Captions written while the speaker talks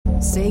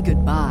Say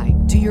goodbye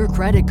to your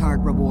credit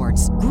card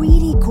rewards.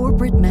 Greedy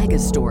corporate mega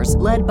stores,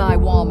 led by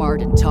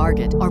Walmart and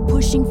Target, are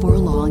pushing for a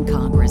law in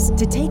Congress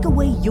to take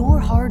away your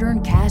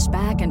hard-earned cash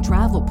back and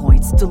travel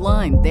points to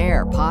line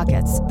their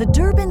pockets. The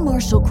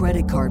Durbin-Marshall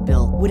credit card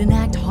bill would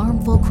enact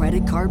harmful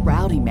credit card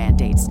routing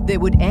mandates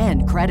that would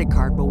end credit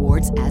card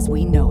rewards as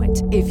we know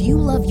it. If you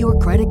love your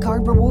credit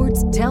card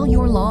rewards, tell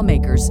your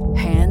lawmakers,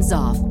 hands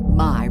off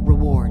my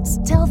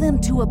rewards. Tell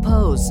them to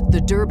oppose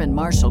the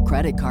Durbin-Marshall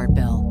credit card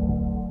bill.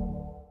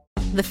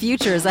 The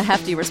future is a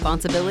hefty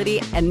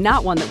responsibility and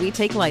not one that we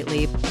take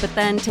lightly. But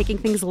then taking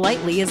things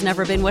lightly has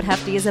never been what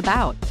Hefty is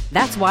about.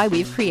 That's why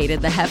we've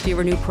created the Hefty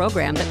Renew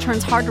program that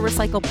turns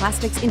hard-to-recycle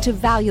plastics into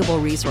valuable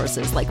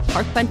resources like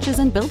park benches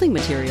and building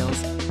materials.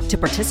 To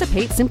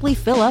participate, simply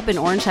fill up an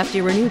orange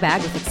Hefty Renew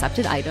bag with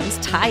accepted items,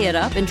 tie it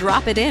up, and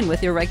drop it in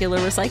with your regular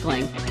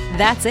recycling.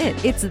 That's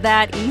it. It's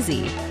that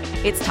easy.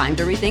 It's time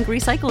to rethink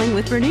recycling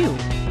with Renew.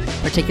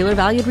 Particular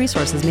valued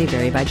resources may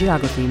vary by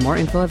geography. More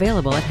info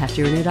available at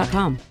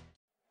heftyrenew.com.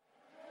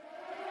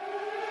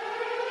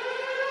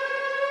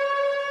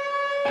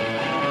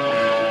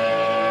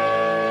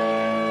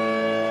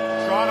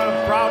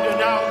 Proud to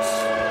announce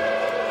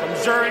from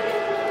Zurich,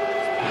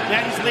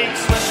 Men's League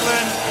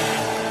Switzerland,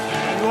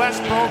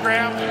 U.S.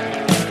 program,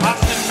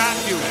 Austin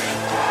Matthews.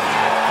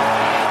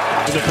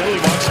 In the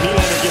penalty box,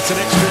 Nylander gets an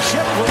extra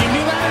shot. William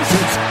Nylander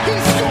shoots. He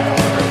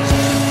scores!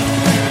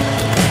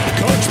 The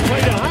coach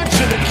played a hunch,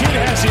 and the kid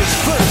has his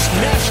first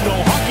National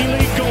Hockey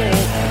League goal.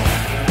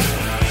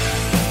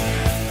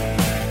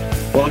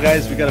 Well,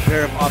 guys, we got a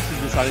pair of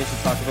offseason signings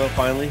to talk about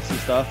finally. Some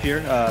stuff here.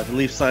 The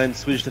Leafs signed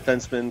Swedish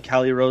defenseman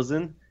Kalle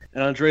Rosen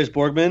and Andreas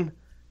Borgman.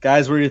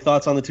 Guys, what are your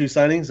thoughts on the two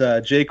signings?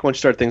 Jake, why don't you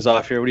start things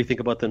off here? What do you think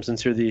about them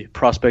since you're the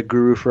prospect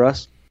guru for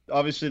us?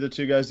 Obviously, the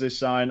two guys they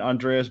signed,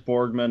 Andreas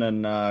Borgman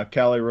and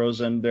Kalle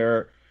Rosen,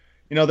 they're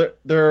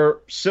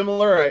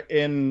similar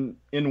in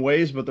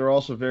ways, but they're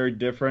also very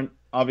different.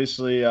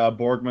 Obviously,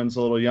 Borgman's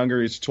a little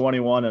younger. He's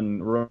 21,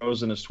 and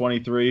Rosen is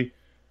 23.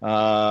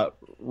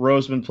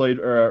 Rosen played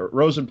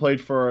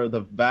for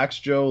the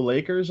Vaxjo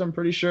Lakers, I'm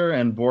pretty sure,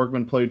 and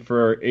Borgman played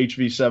for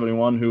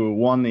HV71, who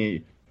won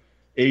the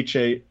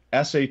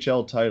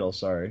SHL title,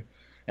 sorry.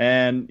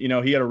 And,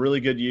 he had a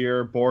really good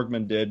year,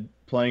 Borgman did,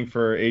 playing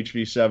for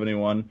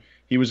HV71.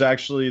 He was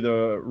actually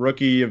the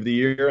Rookie of the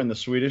Year in the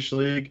Swedish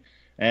League,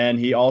 and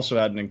he also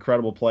had an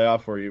incredible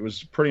playoff where he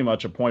was pretty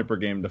much a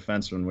point-per-game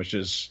defenseman, which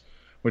is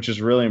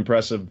really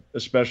impressive,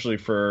 especially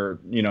for,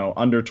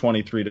 under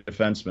 23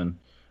 defensemen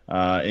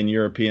in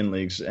European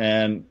leagues.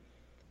 And,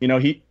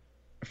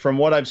 from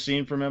what I've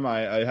seen from him,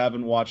 I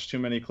haven't watched too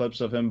many clips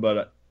of him,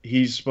 but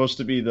he's supposed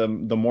to be the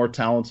more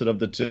talented of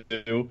the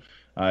two.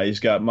 He's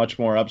got much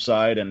more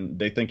upside, and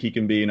they think he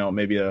can be,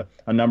 maybe a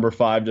number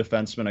 5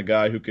 defenseman, a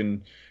guy who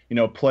can,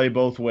 play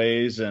both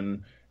ways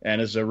and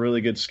is a really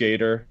good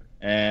skater.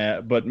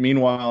 But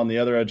meanwhile, on the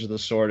other edge of the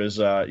sword is,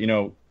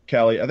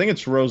 Kalle. I think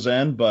it's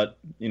Rosen, but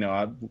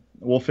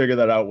we'll figure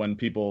that out when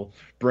people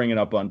bring it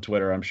up on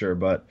Twitter, I'm sure.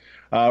 But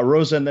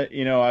Rosen,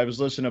 I was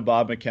listening to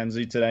Bob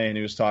McKenzie today, and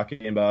he was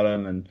talking about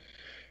him, and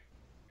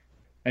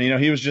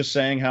he was just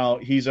saying how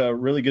he's a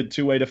really good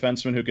two-way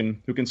defenseman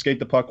who can skate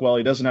the puck well.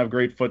 He doesn't have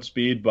great foot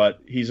speed, but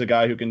he's a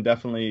guy who can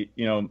definitely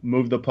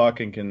move the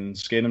puck and can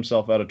skate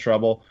himself out of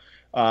trouble.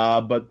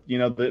 But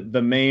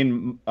the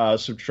main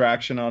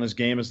subtraction on his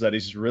game is that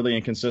he's really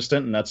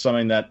inconsistent, and that's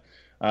something that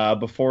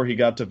before he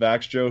got to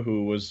Vaxjo,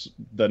 who was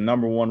the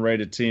number 1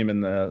 rated team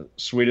in the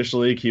Swedish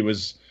league,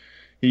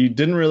 he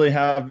didn't really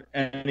have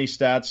any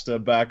stats to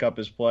back up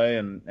his play,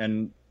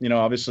 and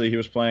obviously he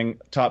was playing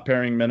top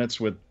pairing minutes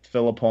with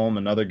Philip Holm,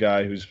 another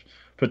guy who's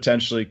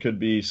potentially could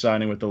be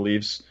signing with the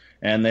Leafs,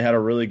 and they had a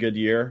really good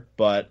year.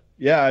 But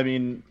yeah, I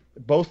mean,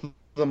 both of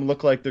them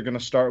look like they're going to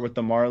start with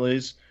the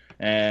Marlies,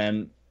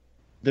 and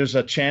there's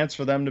a chance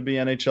for them to be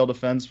NHL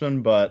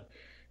defensemen. But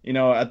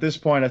at this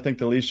point, I think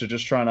the Leafs are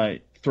just trying to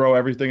throw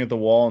everything at the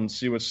wall and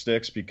see what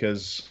sticks,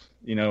 because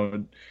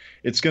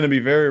it's going to be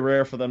very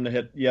rare for them to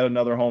hit yet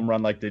another home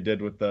run like they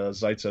did with the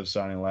Zaitsev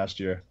signing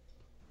last year.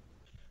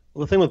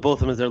 Well, the thing with both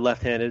of them is they're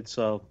left-handed,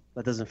 so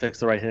that doesn't fix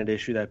the right-handed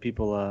issue that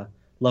people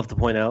love to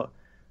point out.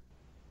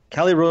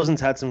 Kalle Rosen's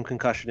had some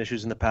concussion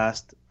issues in the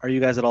past. Are you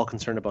guys at all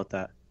concerned about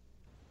that?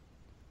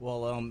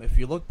 Well, if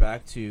you look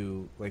back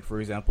to,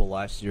 for example,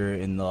 last year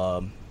in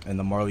the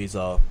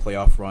Marlies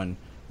playoff run,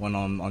 when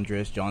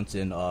Andreas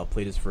Johnson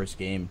played his first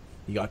game,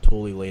 he got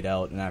totally laid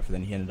out, and after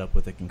then he ended up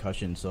with a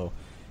concussion. So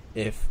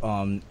if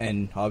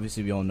and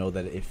obviously we all know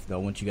that if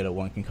once you get a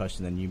one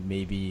concussion, then you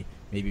may be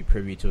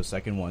privy to a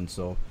second one.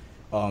 So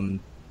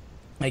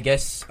I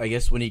guess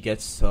when he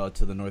gets to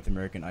the North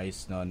American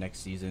ice next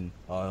season,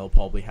 he'll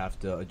probably have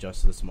to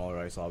adjust to the smaller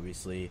ice,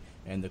 obviously,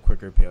 and the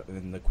quicker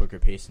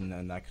pace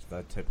and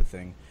that type of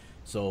thing.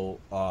 So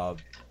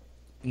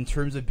in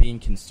terms of being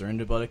concerned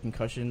about a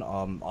concussion,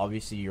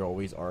 obviously you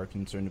always are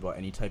concerned about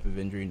any type of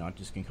injury, not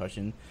just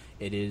concussion.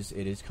 It is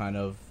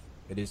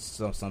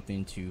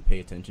something to pay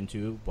attention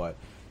to, but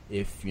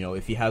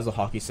if he has a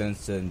hockey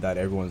sense and that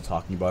everyone's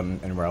talking about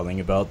and rallying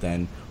about,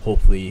 then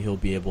hopefully he'll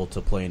be able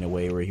to play in a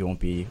way where he won't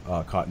be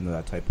caught into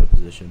that type of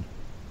position.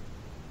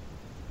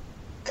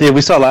 Yeah,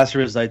 we saw last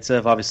year with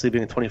Zaitsev, obviously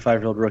being a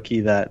 25-year-old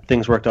rookie, that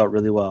things worked out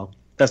really well.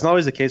 That's not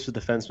always the case with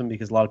defensemen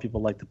because a lot of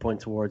people like to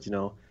point towards,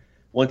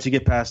 once you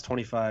get past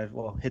 25,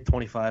 hit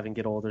 25 and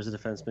get older as a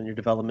defenseman, your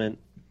development,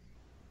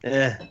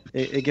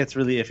 it gets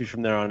really iffy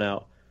from there on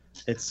out.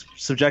 It's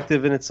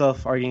subjective in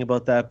itself, arguing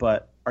about that,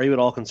 but are you at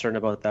all concerned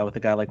about that with a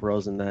guy like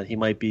Rosen, that he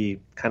might be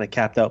kind of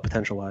capped out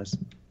potential-wise?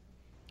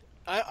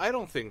 I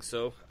don't think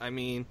so. I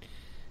mean,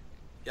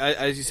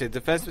 as you said,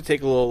 defensemen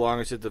take a little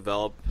longer to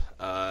develop.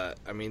 The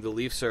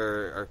Leafs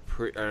are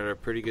in a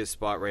pretty good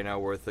spot right now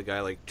with a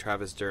guy like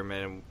Travis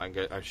Dermott, and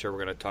I'm sure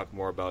we're going to talk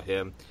more about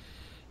him.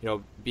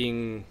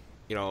 Being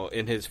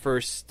in his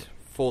first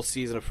full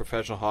season of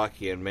professional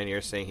hockey, and many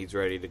are saying he's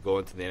ready to go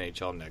into the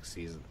NHL next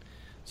season.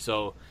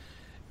 So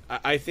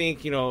I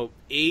think,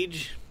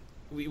 age,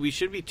 we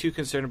shouldn't be too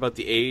concerned about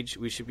the age.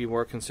 We should be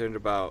more concerned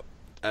about,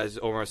 as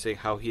Omar was saying,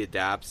 how he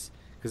adapts,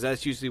 because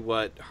that's usually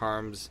what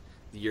harms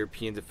the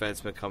European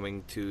defenseman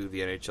coming to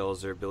the NHL,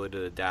 is their ability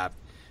to adapt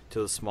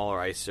to the smaller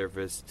ice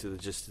surface, to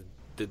just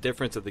the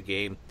difference of the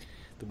game,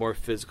 the more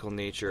physical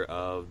nature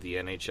of the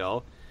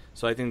NHL.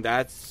 So I think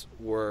that's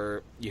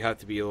where you have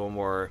to be a little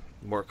more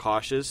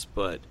cautious.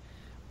 But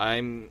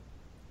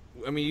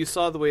you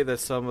saw the way that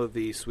some of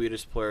the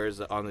Swedish players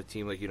on the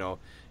team, like,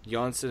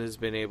 Jonsson has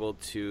been able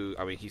to,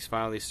 he's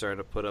finally starting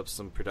to put up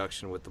some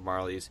production with the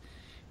Marlies.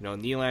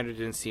 Nylander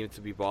didn't seem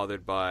to be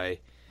bothered by,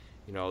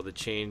 the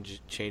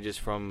changes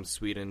from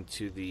Sweden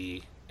to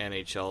the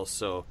NHL.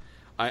 So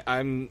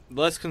I'm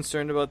less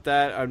concerned about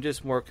that. I'm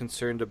just more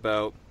concerned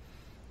about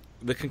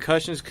the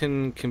concussions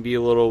can be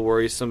a little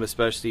worrisome,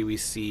 especially we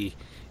see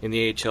in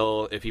the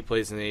AHL. If he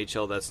plays in the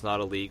AHL, that's not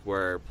a league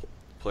where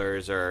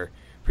players are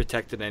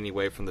protected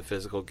anyway from the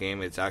physical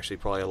game. It's actually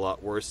probably a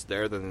lot worse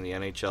there than in the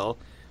NHL,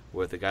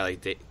 with a guy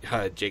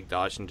like Jake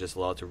Dodson just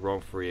allowed to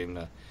roam free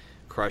and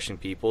crushing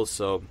people.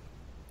 So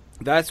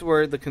that's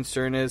where the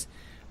concern is.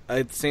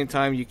 At the same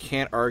time, you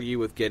can't argue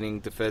with getting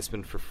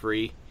defensemen for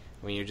free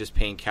when you're just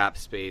paying cap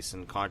space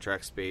and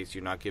contract space.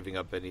 You're not giving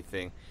up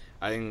anything.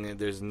 I think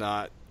there's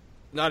not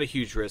a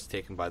huge risk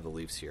taken by the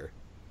Leafs here.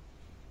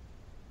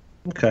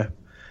 Okay.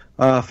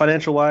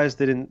 Financial-wise,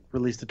 they didn't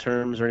release the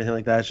terms or anything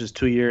like that. It's just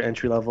 2-year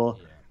entry level.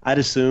 Yeah. I'd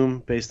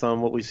assume, based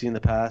on what we've seen in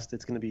the past,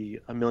 it's going to be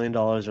 $1 million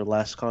or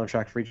less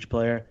contract for each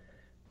player,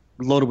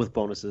 loaded with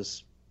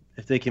bonuses.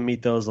 If they can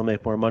meet those, they'll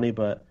make more money,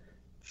 but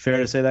fair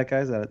to say that,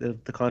 guys,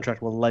 that the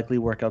contract will likely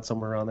work out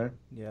somewhere around there.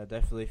 Yeah,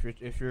 definitely.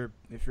 If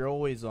you're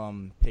always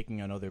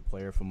picking another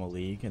player from a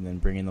league and then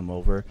bringing them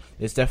over,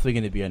 it's definitely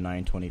going to be a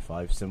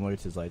 925, similar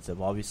to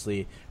Zaitsev.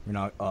 Obviously, we're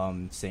not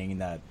saying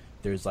that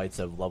there's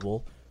Zaitsev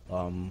level.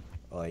 To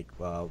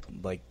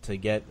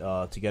get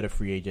a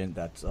free agent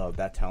that's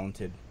that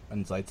talented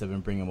and Zaitsev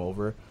and bring him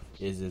over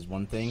is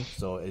one thing.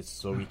 So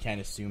we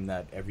can't assume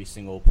that every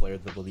single player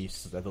that the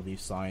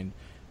Leafs sign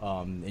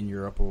in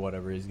Europe or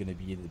whatever is going to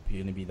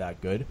be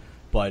that good,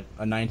 but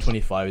a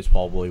 925 is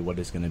probably what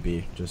it's going to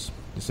be. Just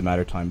a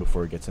matter of time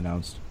before it gets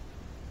announced.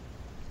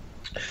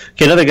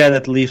 Okay, another guy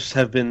that the Leafs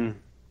have been,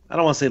 I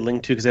don't want to say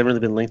linked to because they haven't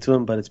really been linked to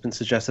him, but it's been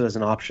suggested as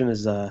an option,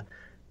 is Darren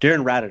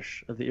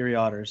Raddysh of the Erie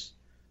Otters.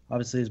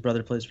 Obviously, his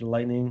brother plays for the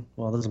Lightning.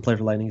 Well, doesn't play for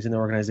the Lightning. He's in the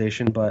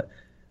organization, but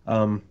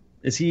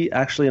is he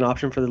actually an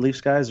option for the Leafs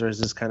guys, or is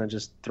this kind of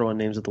just throwing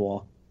names at the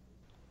wall?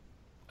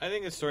 I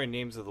think it's throwing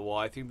names at the wall.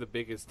 I think the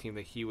biggest team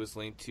that he was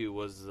linked to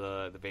was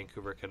the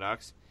Vancouver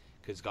Canucks,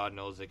 because God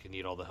knows they can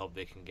need all the help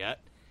they can get.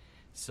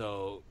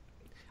 So,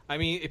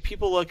 if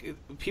people look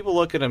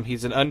at him,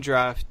 he's an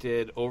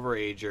undrafted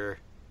overager.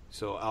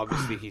 So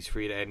obviously he's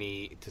free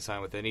to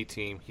sign with any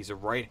team. He's a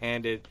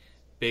right-handed,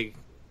 big,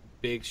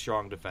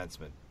 strong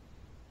defenseman.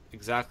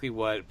 Exactly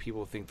what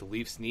people think the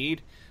Leafs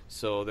need.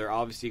 So they're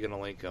obviously going to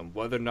link him.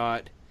 Whether or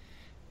not,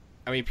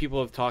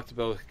 people have talked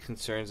about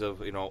concerns of,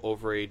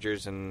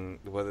 overagers and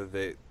whether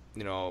they,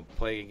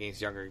 playing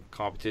against younger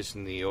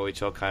competition, the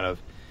OHL kind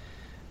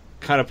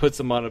of puts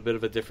them on a bit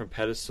of a different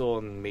pedestal,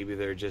 and maybe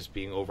they're just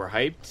being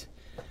overhyped.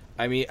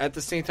 At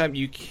the same time,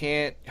 you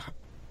can't,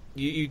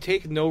 you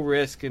take no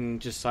risk in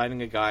just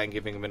signing a guy and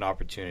giving him an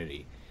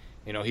opportunity.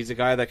 He's a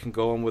guy that can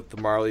go in with the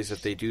Marlies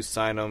if they do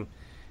sign him,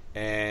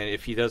 and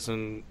if he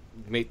doesn't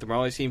make the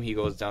Marlies team, he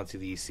goes down to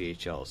the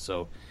ECHL.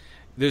 So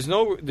there's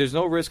no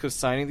risk of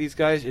signing these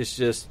guys. It's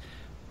just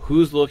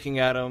who's looking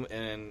at them,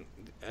 and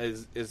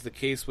as is the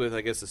case with,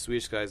 I guess, the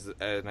Swedish guys,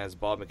 and as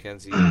Bob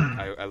McKenzie,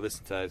 I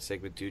listened to that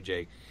segment too,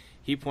 Jake.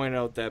 He pointed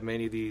out that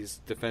many of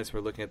these defense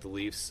were looking at the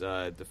Leafs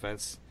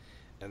defense,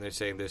 and they're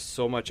saying there's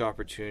so much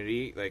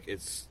opportunity. Like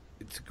it's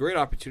a great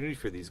opportunity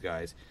for these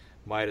guys.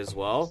 Might as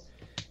well.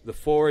 The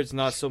forwards,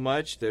 not so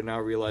much. They're now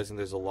realizing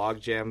there's a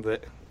logjam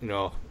that,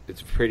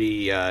 it's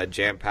pretty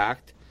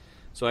jam-packed.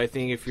 So I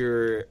think if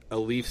you're a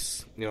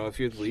Leafs, if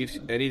you're the Leafs,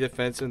 any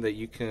defenseman that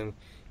you can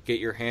get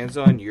your hands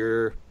on,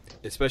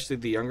 especially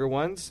the younger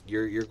ones,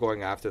 you're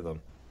going after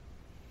them.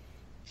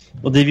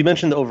 Well, Dave, you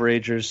mentioned the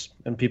overagers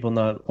and people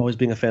not always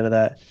being a fan of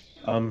that.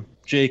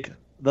 Jake,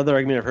 the other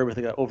argument I've heard with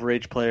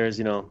overage players,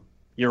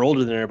 you're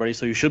older than everybody,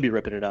 so you should be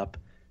ripping it up.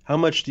 How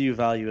much do you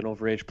value an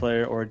overage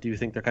player, or do you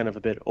think they're kind of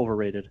a bit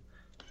overrated?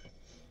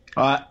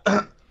 I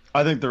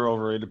think they're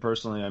overrated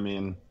personally. I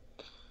mean,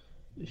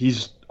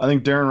 I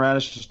think Darren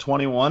Radish is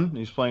 21.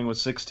 He's playing with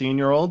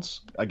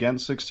 16-year-olds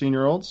against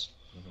 16-year-olds.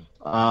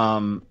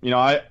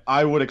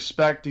 I would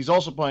expect he's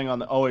also playing on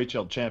the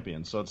OHL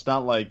champions, so it's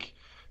not like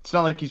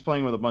he's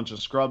playing with a bunch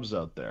of scrubs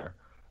out there.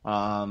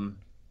 I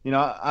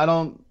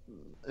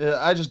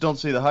just don't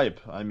see the hype.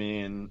 I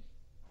mean,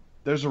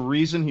 there's a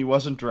reason he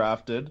wasn't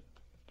drafted,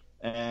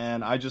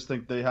 and I just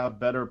think they have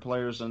better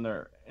players in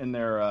their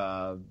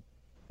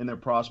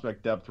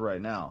prospect depth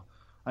right now.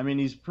 I mean,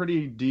 he's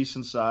pretty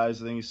decent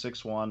size. I think he's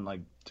 6'1", like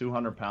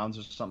 200 pounds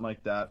or something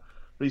like that.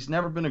 But he's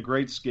never been a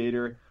great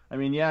skater. I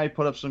mean, yeah, he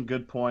put up some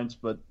good points,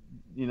 but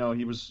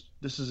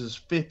this is his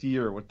 5th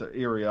year with the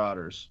Erie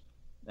Otters,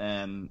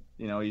 and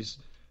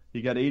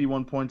he got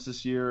 81 points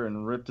this year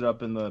and ripped it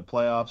up in the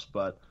playoffs.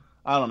 But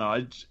I don't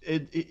know.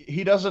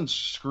 He doesn't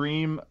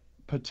scream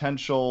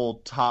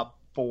potential top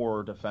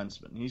 4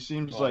 defenseman. He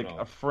seems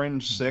a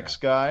fringe 6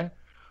 guy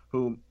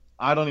who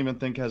I don't even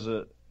think has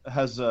the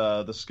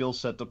skill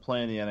set to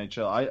play in the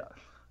NHL. I don't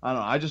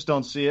know. I just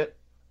don't see it,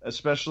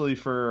 especially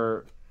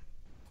for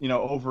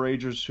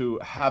overagers who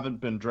haven't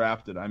been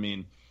drafted. I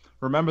mean,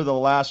 remember the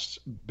last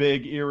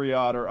big Erie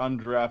Otter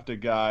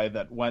undrafted guy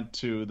that went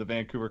to the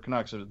Vancouver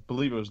Canucks? I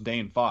believe it was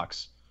Dane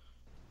Fox.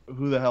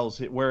 Who the hell is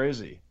he? Where is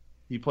he?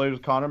 He played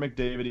with Connor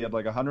McDavid. He had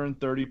like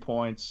 130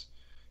 points.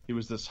 He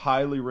was this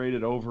highly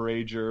rated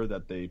overager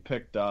that they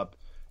picked up,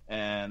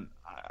 and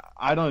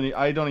I don't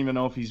even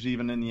know if he's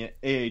even in the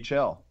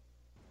AHL.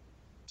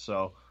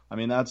 So I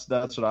mean, that's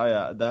what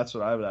I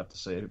would have to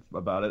say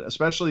about it,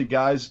 especially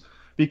guys,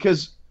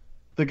 because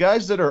the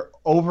guys that are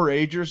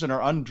overagers and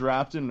are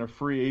undrafted and are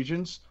free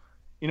agents,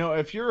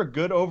 if you're a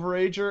good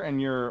overager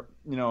and you're,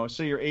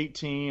 say you're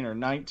 18 or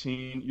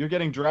 19, you're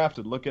getting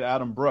drafted. Look at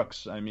Adam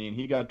Brooks. I mean,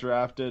 he got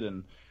drafted,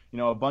 and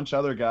a bunch of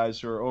other guys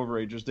who are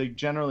overagers, they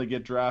generally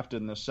get drafted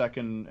in the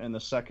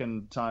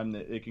second time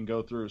that they can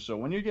go through. So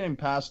when you're getting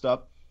passed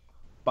up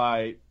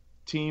by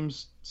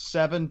teams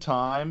 7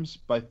 times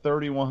by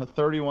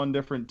 31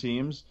 different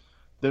teams,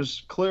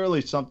 there's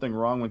clearly something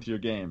wrong with your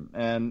game.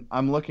 And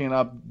I'm looking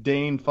up,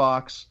 Dane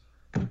Fox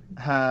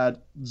had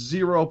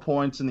 0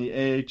 points in the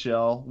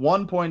AHL,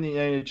 1 point in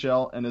the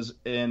AHL, and is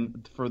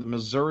in for the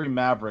Missouri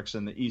Mavericks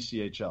in the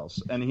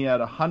ECHL. And he had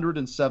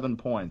 107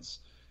 points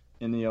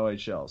in the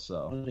OHL.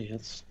 So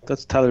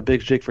that's Tyler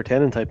Biggs, Jake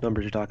Virtanen type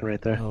numbers you're talking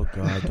right there. Oh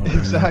God, don't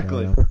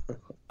exactly.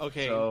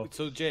 Okay,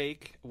 so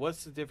Jake,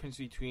 what's the difference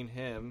between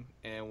him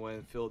and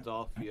when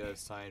Philadelphia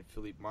signed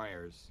Philippe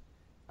Myers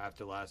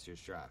after last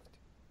year's draft?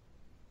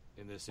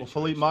 In this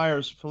situation?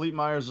 Well, Philippe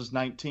Myers is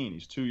 19.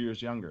 He's 2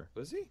 years younger.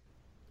 Was he?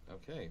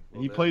 Okay.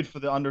 Well, he played for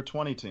the under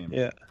 20 team.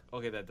 Yeah.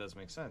 Okay, that does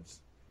make sense.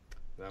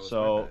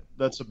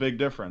 That's a big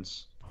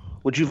difference.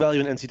 Would you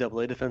value an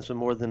NCAA defenseman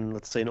more than,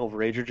 let's say, an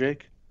overager,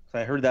 Jake?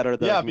 I heard that.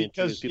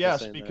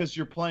 Because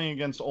you're playing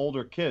against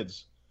older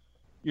kids.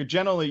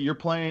 You're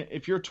playing,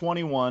 if you're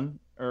 21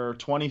 or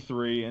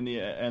 23 in the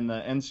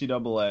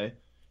NCAA,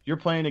 you're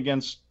playing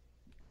against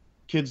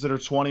kids that are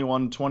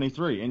 21,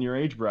 23 in your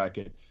age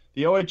bracket.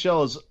 The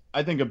OHL is,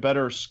 I think, a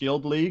better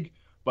skilled league,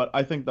 but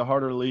I think the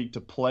harder league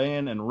to play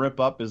in and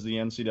rip up is the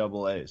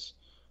NCAAs.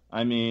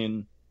 I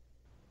mean,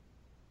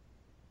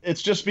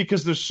 it's just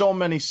because there's so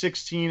many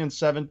 16 and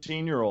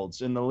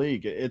 17-year-olds in the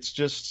league. It's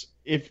just,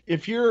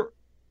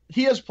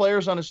 he has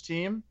players on his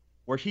team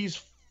where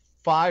he's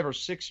 5 or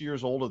 6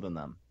 years older than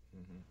them.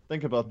 Mm-hmm.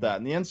 Think about that.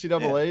 In the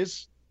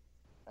NCAAs,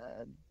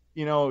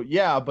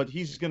 but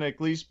he's going to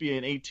at least be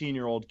an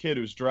 18-year-old kid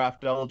who's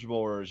draft eligible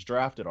or is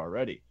drafted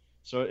already.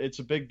 So it's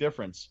a big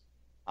difference.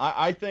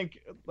 I think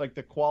like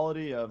the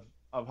quality of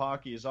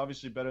hockey is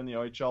obviously better in the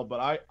OHL,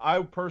 but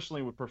I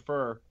personally would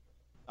prefer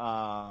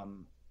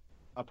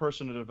a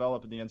person to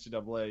develop in the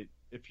NCAA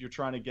if you're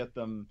trying to get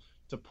them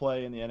to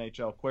play in the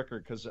NHL quicker,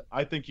 because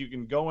I think you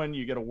can go in,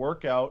 you get a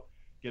workout,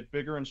 get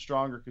bigger and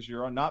stronger, because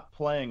you're not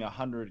playing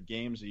 100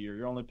 games a year.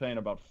 You're only playing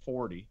about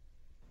 40,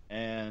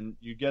 and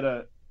you get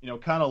a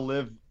kind of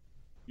live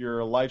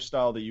your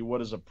lifestyle that you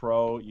would as a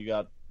pro. You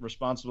got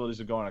responsibilities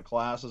of going to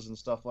classes and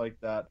stuff like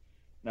that.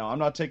 Now, I'm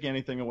not taking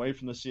anything away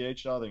from the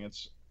CHL. I think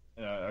it's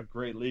a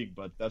great league,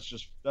 but that's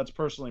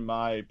personally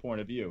my point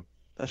of view.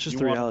 That's just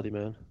the reality,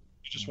 man.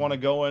 You just want to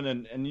go in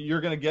and you're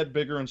going to get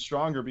bigger and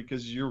stronger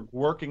because you're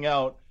working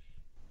out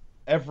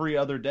every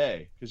other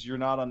day, because you're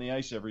not on the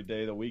ice every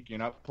day of the week. You're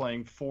not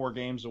playing 4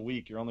 games a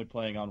week. You're only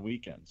playing on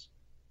weekends.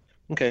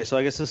 Okay, so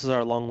I guess this is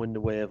our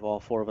long-winded way of all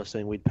 4 of us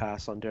saying we'd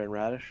pass on Darren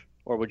Radish,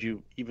 or would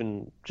you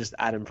even just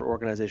add him for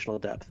organizational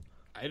depth?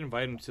 I'd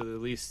invite him to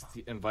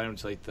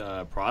like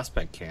the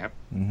prospect camp.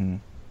 Mm-hmm.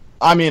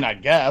 I mean, I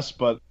guess,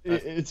 but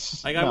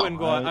it's like I wouldn't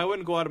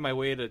go out of my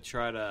way to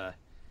try to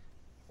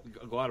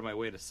go out of my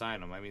way to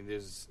sign him. I mean,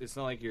 it's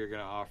not like you're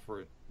gonna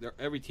offer.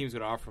 Every team's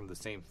gonna offer him the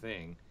same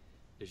thing.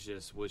 It's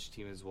just which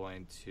team is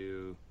willing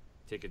to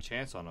take a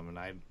chance on him, and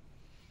I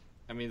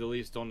mean, the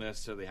Leafs don't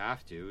necessarily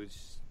have to.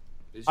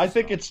 I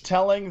think it's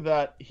telling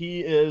that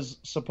he is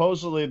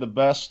supposedly the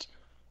best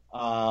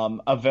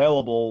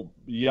available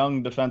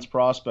young defense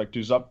prospect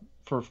who's up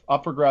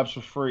for grabs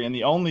for free, and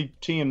the only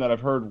team that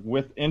I've heard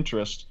with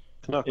interest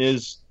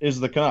is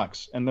the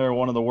Canucks, and they're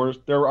one of the worst.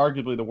 They're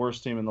arguably the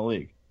worst team in the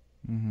league.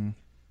 Mm-hmm.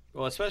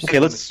 Well, especially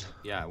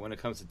when it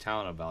comes to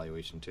talent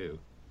evaluation too.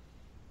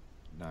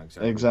 No,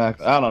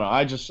 exactly. I don't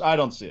know. I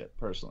don't see it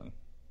personally.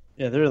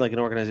 Yeah, they're like an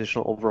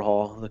organizational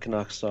overhaul, the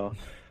Canucks. So,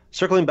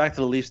 circling back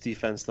to the Leafs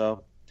defense,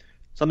 though,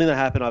 something that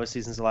happened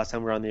obviously since the last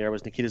time we were on the air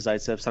was Nikita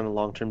Zaitsev signed a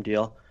long-term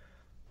deal,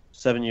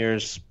 7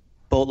 years,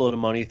 boatload of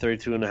money,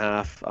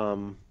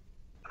 32.5.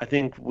 I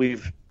think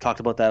we've talked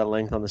about that at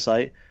length on the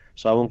site,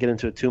 so I won't get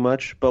into it too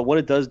much. But what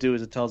it does do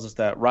is it tells us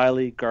that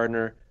Riley,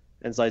 Gardner,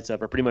 and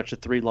Zaitsev are pretty much the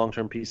three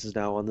long-term pieces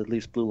now on the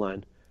Leafs blue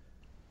line.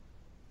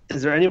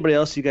 Is there anybody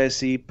else you guys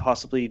see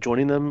possibly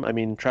joining them? I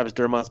mean, Travis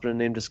Dermott's been a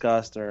name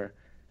discussed, or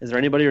is there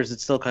anybody, or is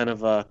it still kind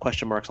of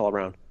question marks all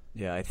around?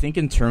 Yeah, I think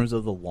in terms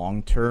of the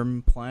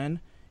long-term plan,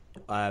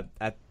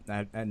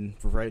 and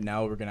for right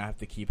now, we're gonna have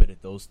to keep it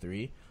at those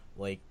three.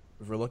 Like,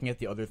 if we're looking at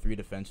the other three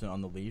defensemen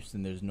on the Leafs,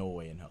 then there's no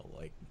way in hell.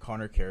 Like,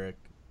 Connor Carrick,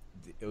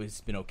 it's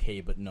been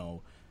okay, but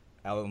no.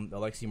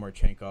 Alexei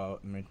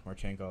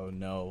Marchenko,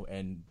 no,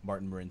 and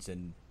Martin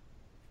Marincin,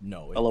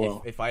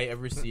 no. If I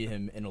ever see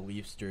him in a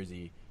Leafs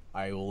jersey,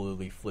 I will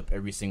literally flip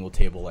every single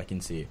table I can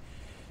see.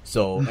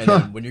 So, and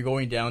then when you're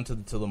going down to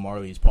the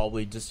Marlies,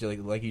 probably just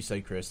like you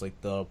said, Chris, like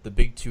the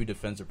big two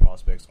defensive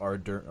prospects are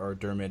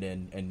Dermott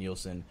and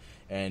Nielsen.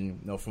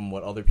 And from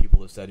what other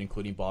people have said,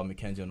 including Bob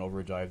McKenzie on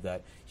Overdrive,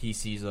 that he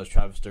sees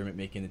Travis Dermott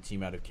making the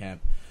team out of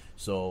camp.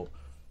 So,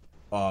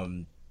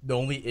 the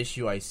only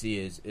issue I see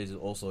is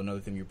also another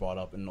thing you brought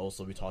up, and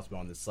also we talked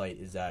about on the site,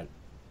 is that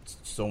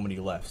so many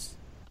lefts.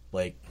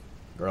 Like,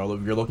 you're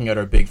looking at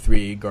our big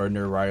three: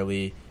 Gardner,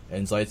 Riley,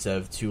 and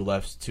Zaitsev, two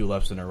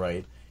lefts and a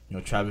right.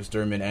 Travis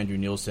Dermott, Andrew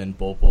Nielsen,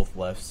 both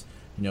lefts.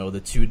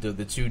 The two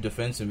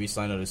defensemen we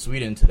signed out of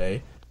Sweden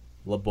today,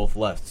 both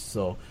lefts.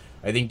 So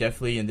I think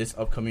definitely in this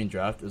upcoming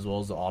draft, as well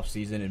as the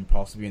offseason and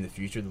possibly in the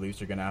future, the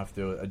Leafs are going to have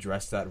to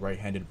address that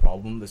right-handed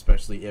problem,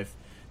 especially if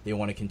they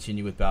want to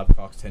continue with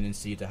Babcock's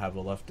tendency to have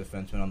a left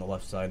defenseman on the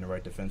left side and a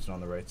right defenseman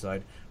on the right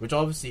side, which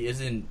obviously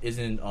isn't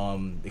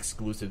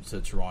exclusive to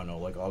Toronto.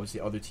 Like, obviously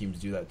other teams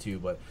do that too,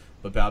 but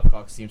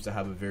Babcock seems to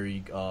have a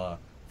very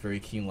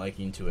keen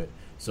liking to it.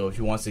 So if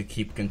he wants to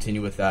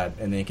continue with that,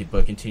 and then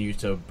continue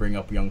to bring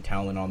up young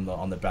talent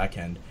on the back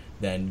end,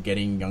 then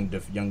getting young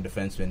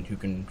defensemen who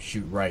can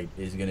shoot right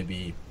is going to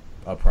be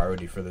a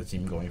priority for the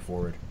team going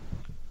forward.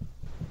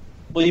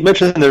 Well, you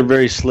mentioned they're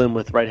very slim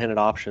with right-handed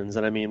options,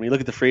 and I mean, when you look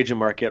at the free agent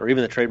market or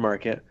even the trade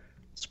market,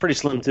 it's pretty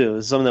slim too.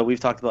 This is something that we've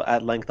talked about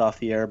at length off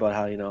the air about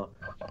how,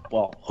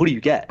 well, who do you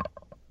get?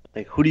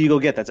 Like, who do you go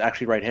get that's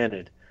actually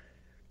right-handed?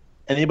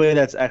 Anybody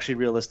that's actually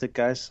realistic,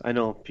 guys? I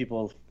know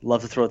people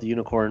love to throw out the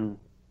unicorn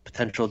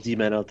potential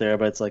D-man out there,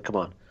 but it's like, come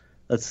on,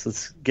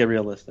 let's get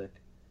realistic.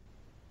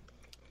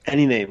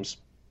 Any names?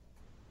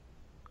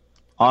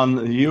 On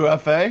the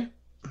UFA?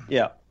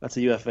 Yeah, that's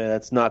a UFA.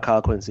 That's not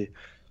Kyle Quincy.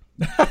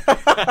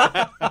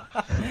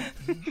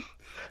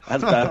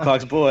 That's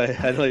Babcock's boy.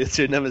 I know it's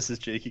your nemesis,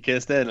 Jake. You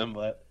can't stand him,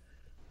 but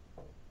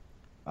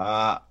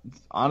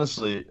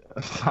honestly,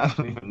 I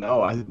don't even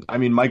know. I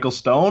mean, Michael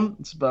Stone.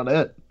 That's about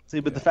it. See,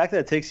 but the fact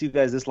that it takes you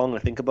guys this long to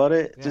think about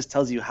it just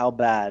tells you how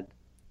bad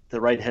the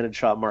right-handed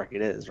shot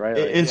market is, right?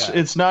 Like,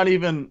 it's not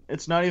even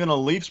a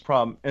Leafs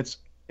problem. It's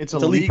a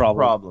league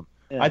problem.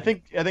 Yeah. I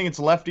think it's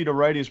lefty to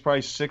righty is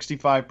probably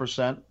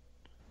 65%.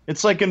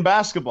 It's like in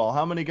basketball.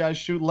 How many guys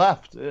shoot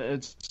left?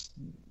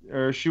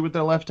 Or shoot with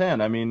their left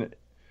hand. I mean,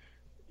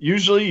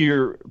 usually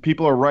your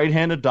people are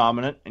right-handed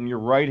dominant, and your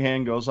right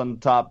hand goes on the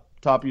top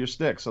of your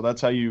stick. So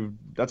that's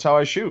how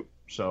I shoot.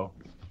 So.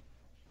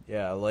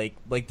 Yeah,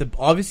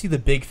 obviously the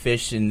big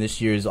fish in this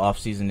year's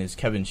offseason is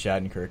Kevin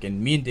Shattenkirk,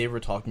 and me and Dave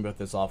were talking about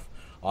this off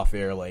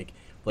air. Like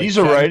he's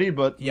a righty,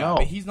 but no,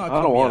 but he's not.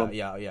 I don't want him.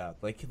 Yeah.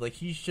 Like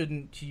he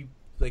shouldn't.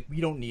 We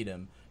don't need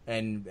him,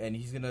 and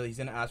he's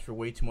gonna ask for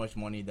way too much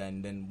money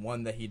than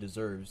one that he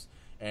deserves,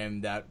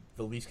 and that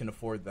the Leafs can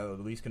afford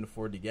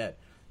to get.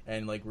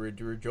 And like we're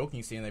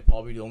joking saying like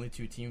probably the only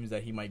two teams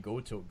that he might go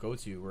to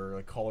were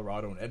like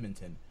Colorado and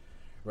Edmonton,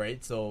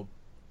 right? So,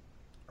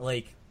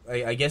 like.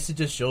 I guess it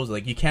just shows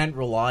like you can't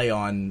rely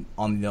on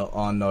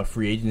the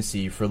free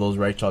agency for those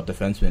right shot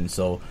defensemen.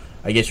 So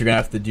I guess you're gonna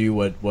have to do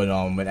what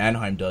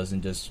Anaheim does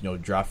and just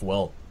draft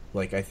well.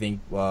 Like I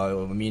think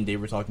me and Dave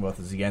were talking about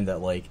this again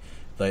that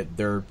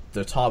their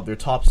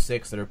top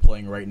six that are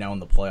playing right now in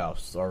the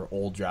playoffs are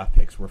old draft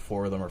picks, where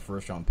 4 of them are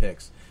first round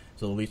picks.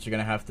 So the Leafs are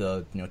gonna have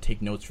to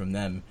take notes from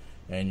them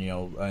and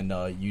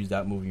use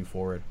that moving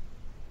forward.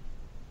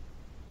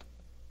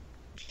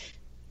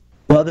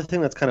 The other thing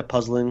that's kind of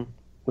puzzling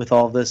with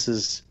all of this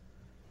is,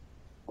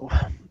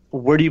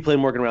 where do you play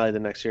Morgan Rielly the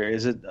next year?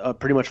 Is it a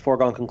pretty much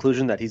foregone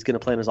conclusion that he's going to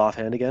play in his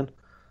offhand again?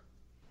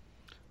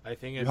 I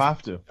think you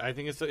have to. I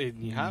think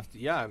you have to.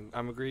 Yeah,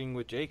 I'm agreeing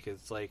with Jake.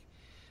 It's like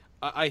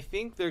I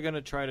think they're going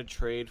to try to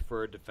trade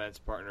for a defense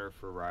partner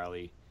for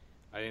Rielly.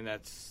 I think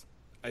that's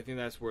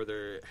that's where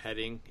they're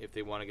heading if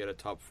they want to get a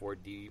top 4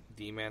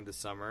 D-man this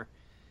summer.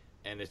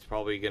 And it's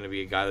probably going to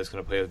be a guy that's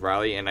going to play with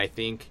Riley. And I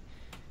think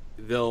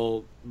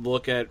they'll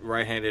look at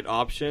right-handed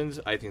options.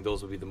 I think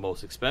those will be the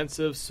most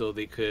expensive, so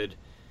they could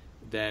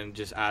then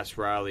just ask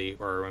Riley,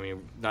 or I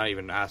mean, not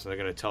even ask them.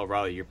 They're going to tell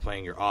Riley, you're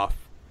playing your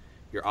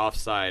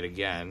offside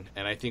again.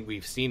 And I think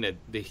we've seen it.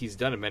 He's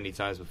done it many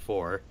times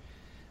before.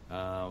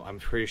 I'm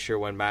pretty sure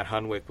when Matt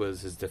Hunwick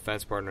was his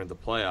defense partner in the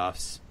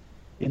playoffs,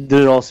 he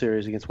did it all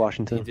series against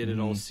Washington. He did it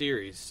all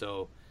series.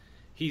 So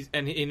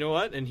you know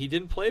what? And he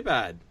didn't play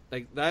bad.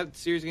 Like, that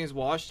series against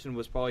Washington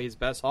was probably his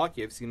best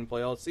hockey I've seen him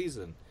play all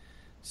season.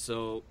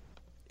 So,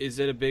 is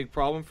it a big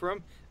problem for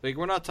him? Like,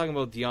 we're not talking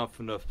about Dion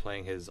Phaneuf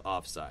playing his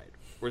offside.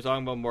 We're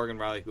talking about Morgan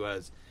Riley, who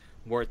has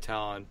more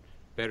talent,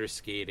 better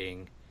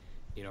skating.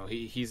 You know,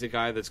 he's a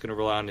guy that's going to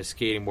rely on his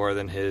skating more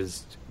than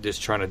his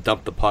just trying to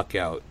dump the puck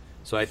out.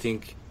 So I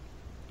think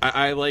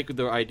I like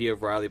the idea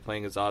of Riley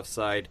playing his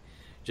offside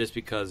just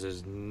because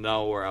there's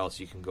nowhere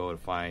else you can go to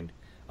find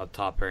a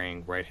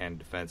top-pairing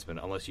right-hand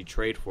defenseman unless you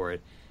trade for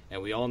it.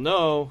 And we all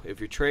know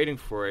if you're trading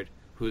for it,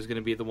 who's going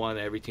to be the one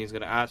that every team's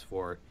going to ask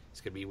for? It's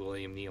going to be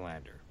William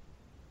Nylander.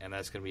 And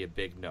that's going to be a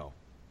big no.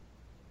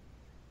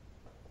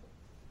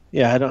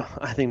 Yeah,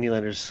 I think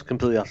Nylander's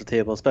completely off the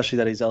table, especially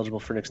that he's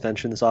eligible for an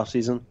extension this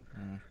offseason.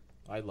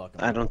 I'd lock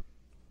him up.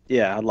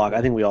 I'd lock.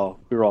 I think we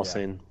were all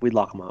saying we'd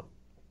lock him up.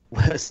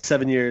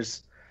 7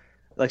 years,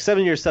 like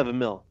 7 years, $7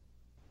 million.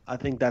 I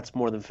think that's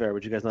more than fair.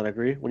 Would you guys not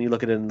agree? When you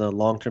look at it in the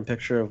long-term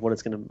picture of what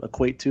it's going to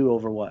equate to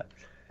over what?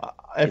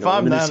 If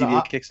I'm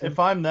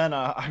then,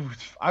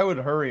 I would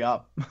hurry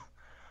up.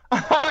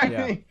 I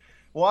mean,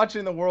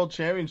 watching the World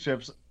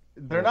Championships,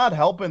 they're not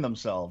helping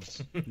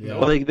themselves. Yeah.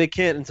 Well, they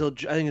can't until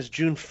I think it's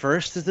June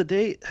 1st is the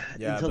date.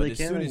 Yeah, until but they as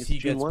can, soon as he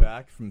June gets 1?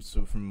 back from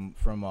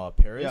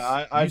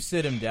Paris, you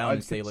sit him down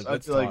and say, like,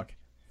 let's talk.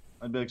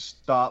 I'd be like,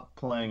 stop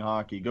playing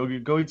hockey.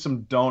 Go eat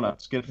some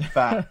donuts. Get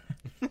fat.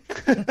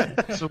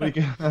 so we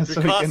can.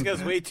 Your cost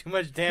us way too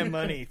much damn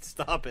money.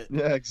 Stop it.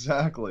 Yeah,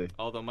 exactly.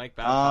 Although Mike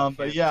Babcock.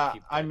 But yeah,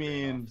 I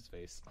mean,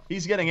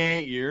 he's getting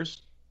 8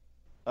 years.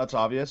 That's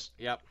obvious.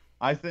 Yep.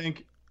 I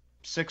think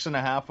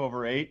 6.5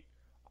 over 8.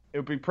 It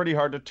would be pretty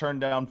hard to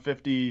turn down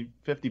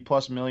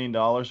 $50+ million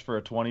for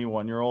a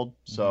 21-year-old.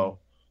 So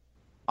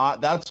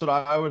that's what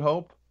I would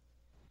hope.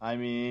 I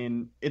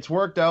mean, it's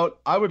worked out.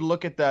 I would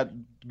look at that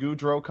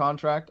Gaudreau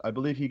contract. I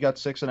believe he got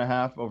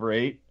 6.5 over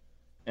 8,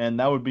 and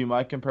that would be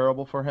my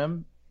comparable for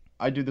him.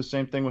 I do the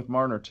same thing with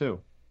Marner too.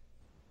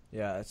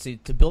 Yeah, see,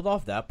 to build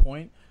off that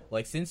point,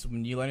 like, since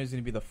Nylander is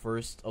going to be the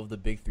first of the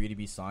big three to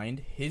be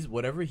signed,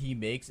 whatever he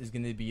makes is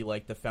going to be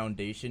like the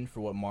foundation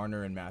for what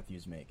Marner and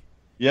Matthews make.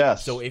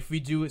 Yes. So if we're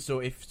doing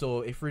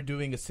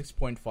a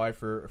 6.5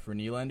 for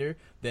Nylander,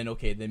 then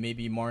okay, then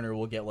maybe Marner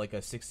will get like a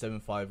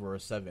 6.75 or a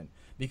 7,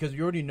 because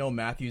we already know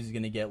Matthews is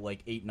going to get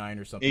like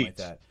 8-9 or something 8. like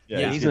that.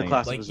 Yeah, he's in a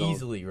class like of his own.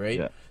 Easily, right?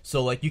 Yeah.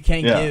 So like you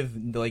can't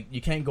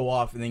you can't go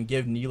off and then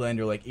give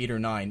Nylander like 8 or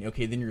 9.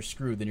 Okay, then you're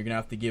screwed. Then you're gonna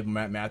have to give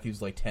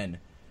Matthews like 10.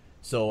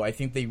 So I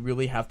think they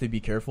really have to be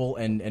careful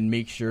and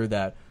make sure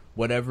that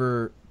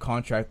whatever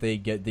contract they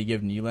give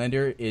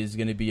Nylander is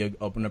going to be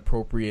an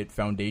appropriate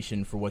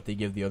foundation for what they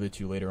give the other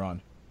two later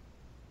on.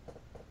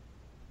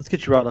 Let's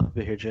get you riled up a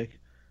bit here, Jake.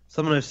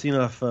 Something I've seen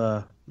off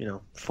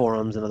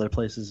forums and other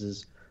places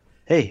is,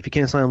 hey, if you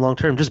can't sign him long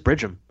term, just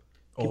bridge him.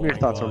 Give me your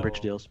thoughts on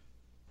bridge deals.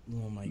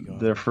 Oh my god,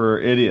 they're for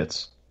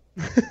idiots.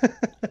 Do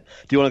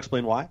you want to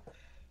explain why?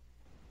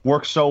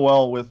 Works so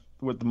well with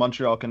the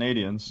Montreal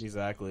Canadiens.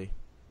 Exactly.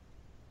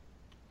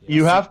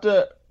 You have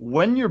to,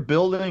 when you're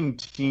building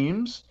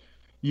teams,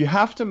 you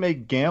have to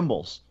make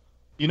gambles.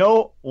 You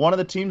know, one of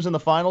the teams in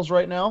the finals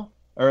right now,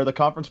 or the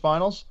conference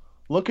finals,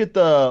 look at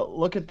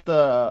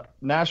the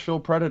Nashville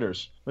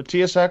Predators.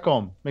 Matthias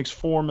Ekholm makes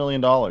 $4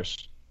 million.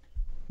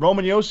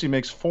 Roman Josi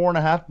makes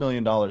 $4.5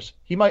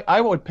 million.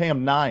 I would pay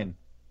him $9 million.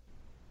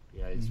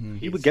 Yeah,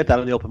 he would get that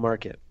on the open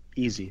market,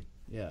 easy.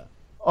 Yeah.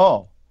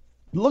 Oh,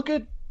 look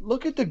at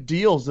the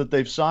deals that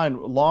they've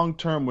signed long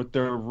term with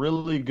their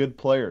really good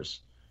players.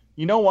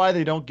 You know why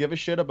they don't give a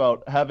shit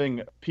about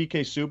having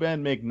PK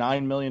Subban make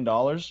 $9 million?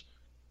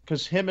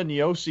 Because him and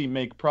Josi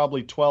make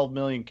probably $12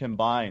 million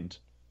combined,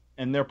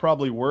 and they're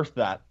probably worth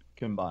that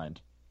combined.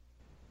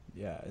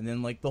 Yeah, and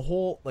then like the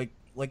whole like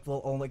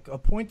a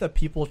point that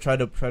people try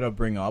to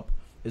bring up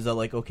is that,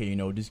 like, okay,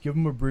 just give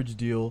him a bridge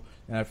deal,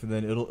 and after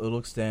that it'll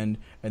extend,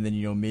 and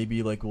then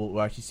maybe like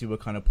we'll actually see what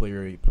kind of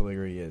player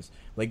he is.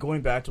 Like,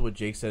 going back to what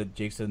Jake said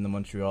in the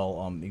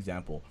Montreal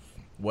example.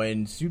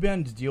 When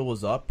Subban's deal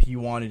was up, he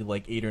wanted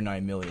like $8 or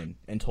 $9 million,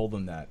 and told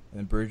them that.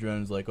 And Bergevin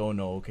was like, "Oh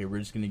no, okay, we're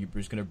just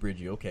gonna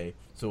bridge you." Okay,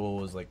 so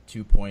it was like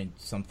 2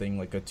 point something,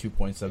 like a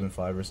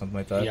 2.75 or something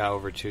like that. Yeah,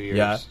 over 2 years.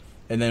 Yeah,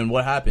 and then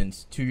what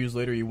happens? 2 years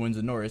later, he wins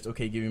the Norris.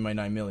 Okay, give me my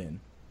 $9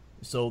 million.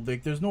 So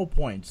like, there's no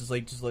point. Just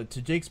like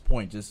to Jake's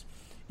point, just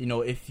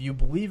if you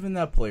believe in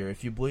that player,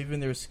 if you believe in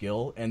their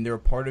skill, and they're a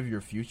part of your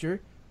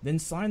future, then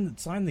sign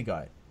the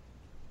guy,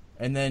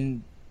 and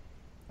then.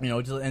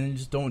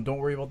 Just don't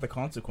worry about the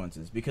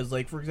consequences, because,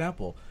 like, for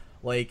example,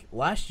 Like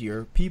last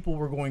year, people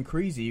were going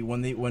crazy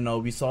when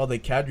we saw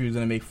that Kadri was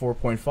going to make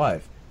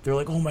 4.5. They're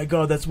like, "Oh my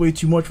god, that's way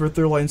too much for a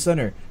third line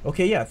center."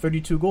 Okay, yeah,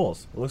 32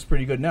 goals. It looks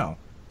pretty good now.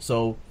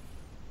 So,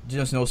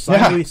 just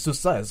sign Louis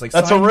Susa. It's like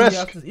that's a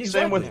risk.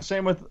 Exactly.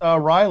 Same with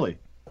Riley.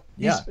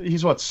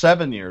 He's what,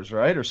 7 years,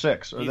 right, or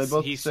 6? Or they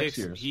both 6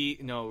 years?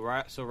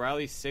 So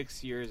Riley's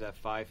 6 years at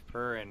 5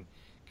 per, and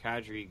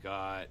Kadri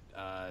got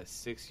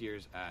 6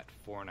 years at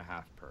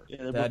 4.5 per.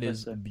 Yeah, that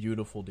is a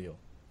beautiful deal.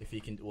 If he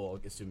can,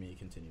 assuming he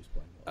continues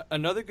playing well.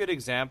 Another good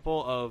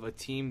example of a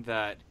team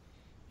that,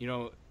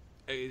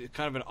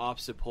 kind of an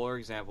opposite polar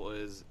example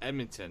is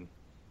Edmonton,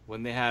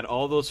 when they had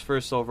all those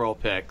first overall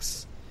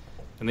picks,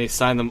 and they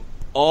signed them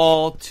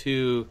all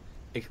to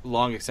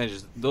long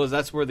extensions.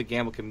 That's where the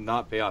gamble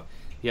cannot pay off.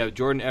 You have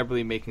Jordan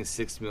Eberle making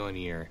 $6 million a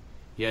year.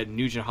 You had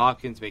Nugent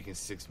Hopkins making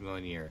 $6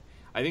 million a year.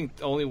 I think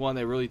the only one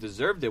that really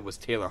deserved it was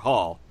Taylor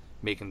Hall,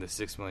 making the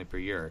 $6 million per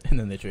year. And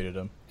then they traded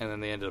him. And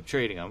then they ended up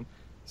trading him.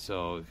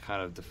 So it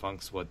kind of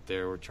defunks what they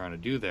were trying to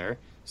do there.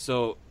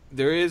 So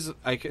there is,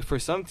 for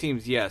some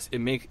teams, yes,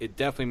 it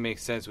definitely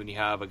makes sense when you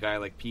have a guy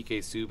like PK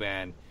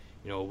Subban,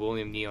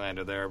 William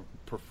Nylander. They're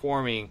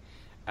performing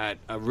at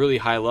a really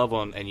high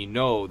level, and you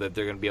know that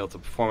they're going to be able to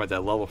perform at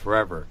that level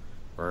forever,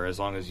 or as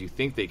long as you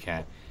think they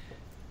can.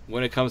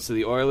 When it comes to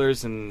the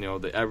Oilers and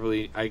the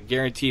Eberle, I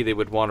guarantee they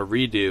would want to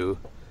redo.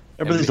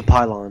 Eberle's a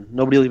pylon.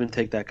 Nobody will even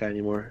take that guy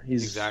anymore.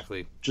 He's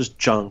exactly just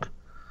junk.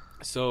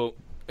 So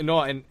no,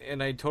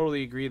 and I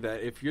totally agree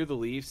that if you're the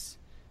Leafs,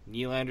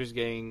 Nylander's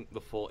getting the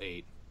full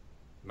 8,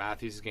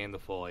 Matthews is getting the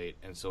full 8,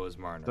 and so is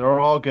Marner. They're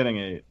all getting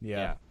 8.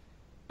 Yeah.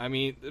 I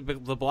mean,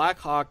 the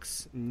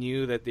Blackhawks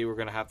knew that they were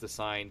going to have to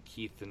sign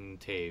Keith and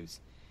Taves.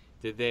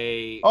 Did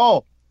they?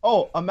 Oh!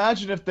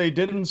 Imagine if they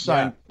didn't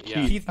sign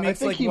Keith. I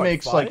think he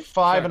makes like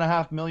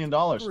 $5.5 million.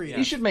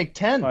 He should make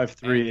 10.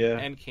 5.3, yeah.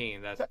 And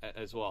Kane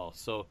as well.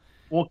 So.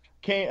 Well,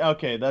 Kane.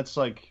 Okay, that's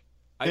like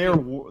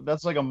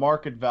that's like a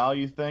market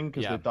value thing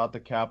because they thought the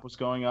cap was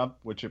going up,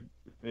 which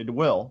it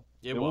will.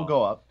 It will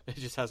go up. It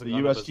just hasn't. The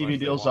U.S. TV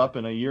deal's up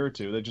in a year or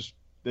two.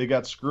 They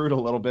got screwed a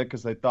little bit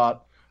because they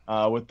thought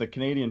with the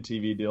Canadian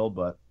TV deal,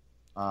 but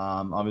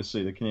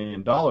obviously the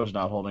Canadian dollar's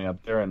not holding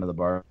up their end of the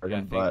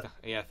bargain.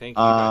 Thank you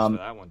guys for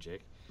that one,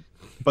 Jake.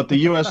 But the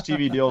U.S.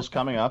 TV deal is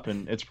coming up,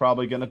 and it's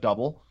probably going to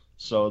double.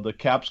 So the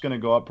cap's going to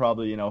go up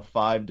probably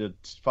 5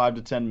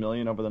 to 10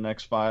 million over the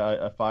next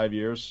 5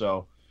 years.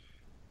 So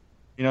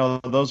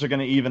those are going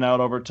to even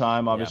out over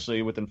time,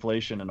 obviously with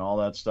inflation and all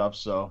that stuff.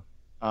 So,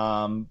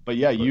 but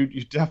yeah, you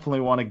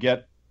definitely want to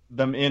get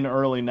them in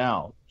early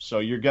now. So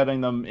you're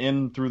getting them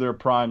in through their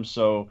prime.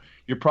 So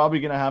you're probably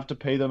going to have to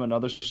pay them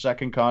another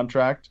second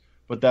contract,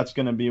 but that's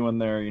going to be when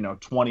they're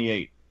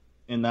 28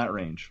 in that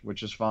range,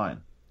 which is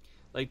fine.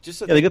 Like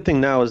the good thing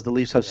now is the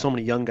Leafs have so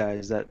many young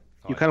guys that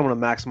you kind of want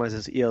to maximize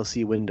this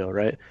ELC window,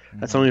 right? Mm-hmm.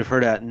 That's something we've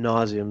heard ad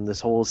nauseum this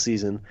whole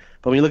season.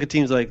 But when you look at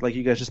teams like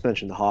you guys just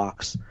mentioned, the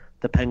Hawks,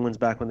 the Penguins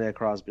back when they had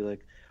Crosby,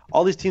 like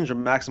all these teams are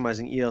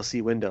maximizing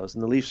ELC windows,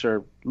 and the Leafs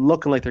are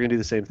looking like they're going to do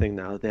the same thing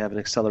now that they have an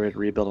accelerated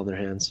rebuild on their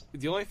hands.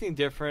 The only thing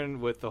different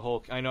with the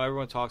whole, I know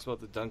everyone talks about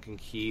the Duncan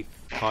Keith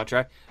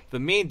contract. The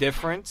main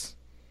difference,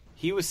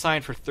 he was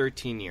signed for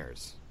 13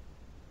 years.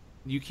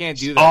 You can't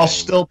do that. I'll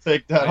still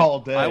take that all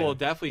day. I will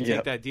definitely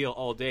take that deal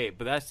all day.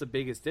 But that's the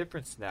biggest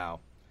difference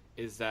now,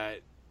 is that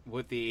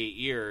with the 8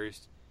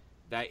 years,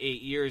 that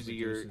 8 years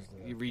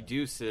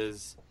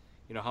reduces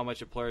how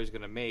much a player is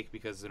going to make,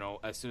 because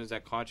as soon as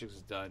that contract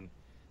is done,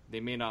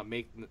 they may not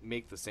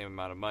make the same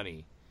amount of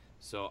money.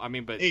 So I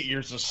mean, but 8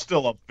 years is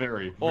still a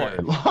very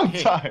long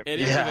time.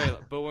 It is,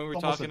 but when we're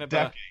talking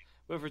about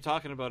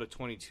a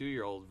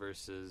 22-year-old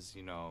versus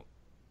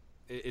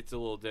it's a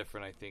little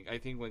different. I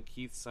think when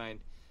Keith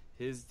signed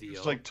his deal,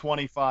 it's like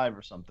 25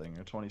 or something,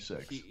 or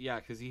 26.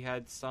 Because he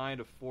had signed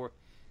the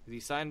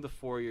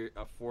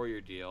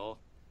 4-year deal,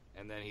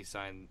 and then he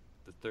signed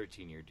the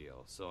 13-year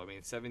deal. So I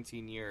mean,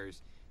 17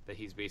 years that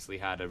he's basically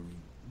had a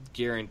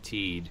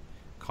guaranteed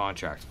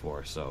contract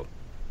for. So,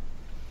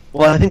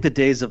 well, I think the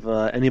days of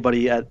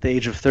anybody at the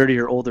age of 30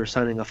 or older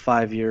signing a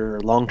 5-year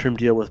long-term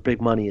deal with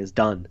big money is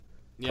done.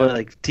 Yeah.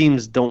 But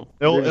teams don't.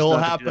 It'll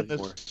happen this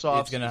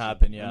offseason. It's going to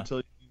happen, yeah.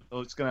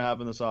 It's going to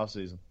happen this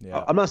offseason.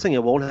 Yeah. I'm not saying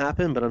it won't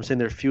happen, but I'm saying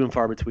they're few and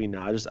far between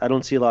now. I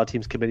don't see a lot of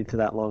teams committing to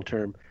that long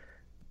term.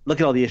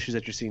 Look at all the issues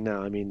that you're seeing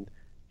now. I mean,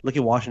 look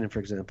at Washington, for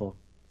example.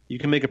 You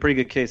can make a pretty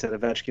good case that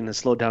Ovechkin has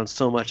slowed down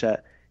so much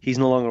that he's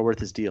no longer worth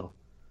his deal.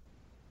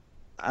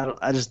 I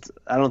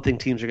don't think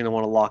teams are going to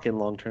want to lock in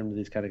long term to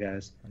these kind of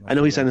guys. I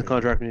know he signed the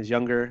contract when he was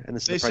younger, and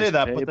this they is the price say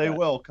that, to pay, but they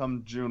will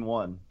come June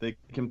 1. They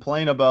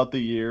complain about the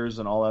years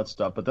and all that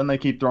stuff, but then they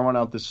keep throwing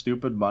out this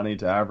stupid money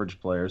to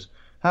average players.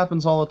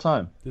 Happens all the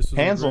time.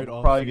 Hansel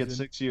will probably get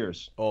 6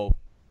 years. Oh,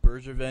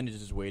 Bergevin is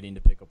just waiting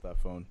to pick up that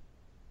phone,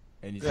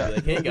 and he's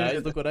like, "Hey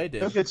guys, look what I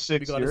did! He'll get 6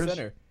 we got years. A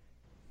center."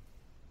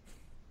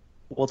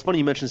 Well, it's funny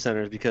you mentioned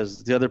centers,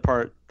 because the other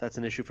part that's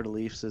an issue for the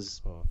Leafs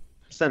is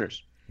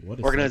centers.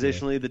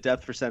 Organizationally, the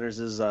depth for centers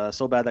is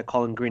so bad that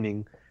Colin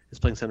Greening is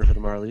playing center for the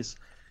Marlies.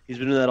 He's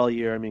been doing that all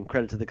year. I mean,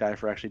 credit to the guy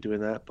for actually doing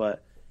that.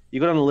 But you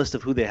go down the list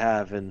of who they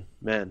have, and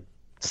man,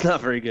 It's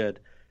not very good,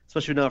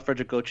 especially now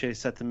Frederick Gauthier is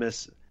set to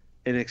miss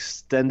an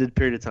extended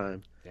period of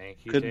time.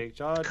 Thank you, Jake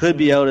Johnson. Could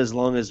be out as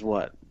long as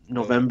what?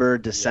 November,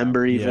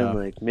 December, even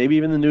like maybe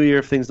even the new year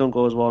if things don't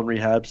go as well in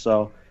rehab.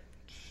 So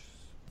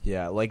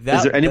yeah, like that.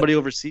 Is there anybody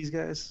overseas,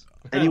 guys?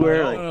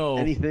 Anywhere, like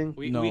anything?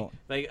 We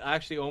like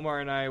actually Omar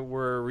and I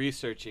were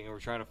researching and we're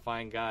trying to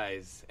find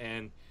guys,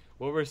 and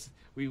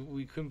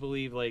we couldn't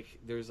believe like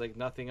there's like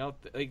nothing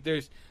out there. Like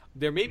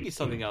there may be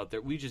something out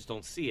there, we just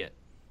don't see it.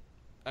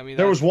 I mean,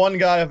 there was one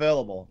guy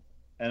available,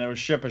 and it was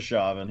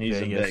Shipachyov, and he's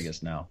in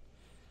Vegas now.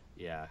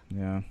 Yeah.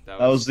 That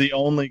was the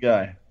only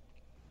guy.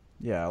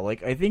 Yeah,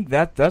 like I think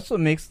that's what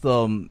makes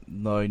the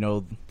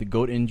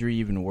goat injury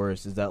even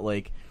worse is that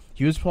like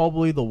he was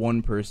probably the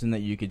one person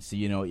that you could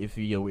see, if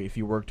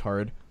you worked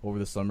hard over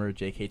the summer.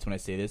 Jake hates when I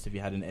say this. If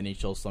you had an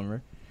NHL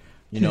summer,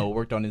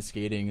 worked on his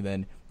skating,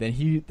 then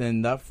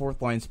that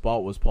fourth line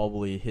spot was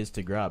probably his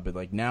to grab. But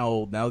like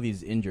now that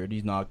he's injured,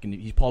 he's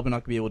probably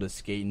not gonna be able to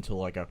skate until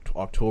like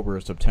October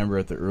or September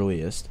at the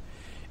earliest.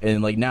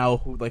 And like now,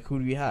 who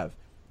do we have?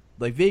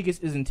 Like Vegas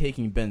isn't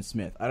taking Ben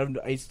Smith.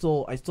 I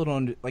still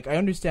don't like. I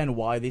understand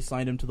why they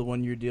signed him to the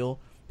 1-year deal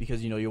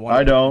because you want.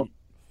 I don't.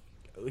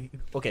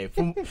 Okay,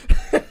 from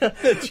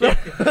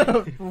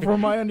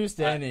my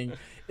understanding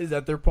is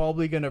that they're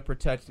probably gonna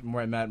protect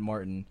Matt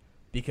Martin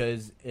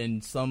because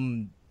in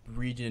some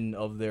region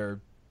of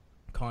their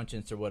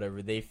conscience or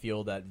whatever they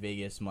feel that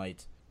Vegas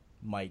might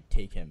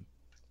take him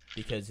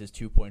because his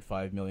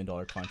 $2.5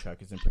 million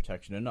contract isn't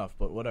protection enough.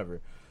 But whatever.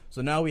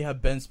 So now we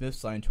have Ben Smith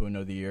signed to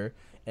another year,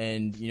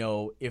 and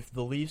if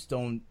the Leafs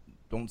don't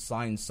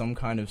sign some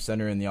kind of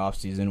center in the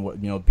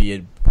offseason, be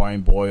it Brian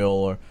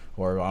Boyle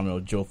or I don't know,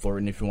 Joe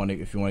Thornton if you want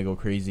to go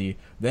crazy,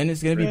 then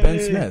it's gonna be Ben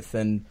Smith,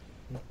 and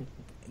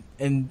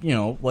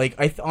like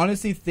I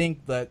honestly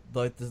think that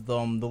like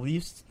the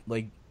Leafs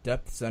like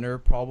depth center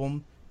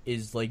problem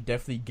is like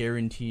definitely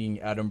guaranteeing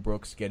Adam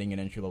Brooks getting an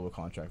entry level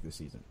contract this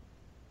season,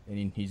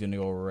 and he's gonna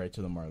go right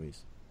to the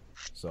Marlies.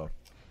 So,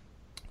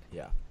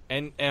 yeah.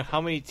 And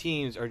how many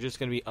teams are just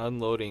going to be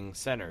unloading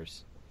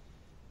centers?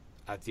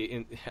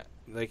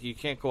 Like you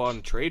can't go out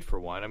and trade for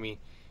one. I mean,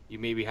 you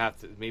maybe have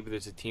to. Maybe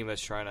there's a team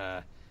that's trying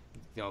to,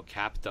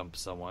 cap dump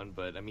someone.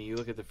 But I mean, you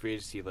look at the free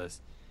agency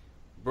list.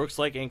 Brooks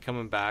Lake ain't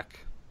coming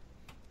back.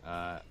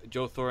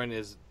 Joe Thornton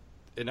is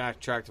an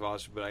attractive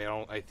option, but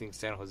I think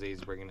San Jose is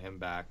bringing him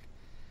back.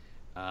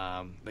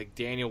 Like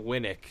Daniel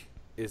Winnick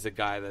is a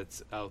guy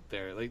that's out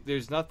there. Like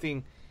there's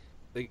nothing.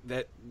 Like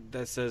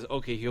that says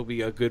okay, he'll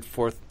be a good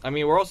fourth. I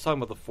mean, we're also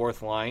talking about the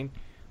fourth line.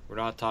 We're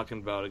not talking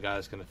about a guy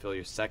that's going to fill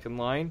your second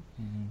line,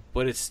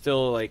 but it's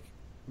still like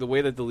the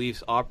way that the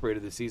Leafs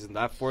operated this season.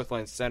 That fourth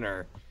line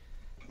center,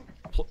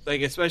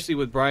 like especially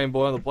with Brian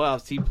Boyle in the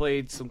playoffs, he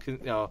played some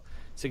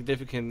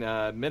significant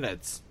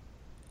minutes.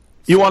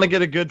 You want to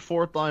get a good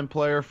fourth line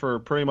player for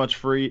pretty much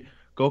free?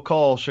 Go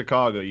call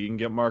Chicago. You can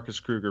get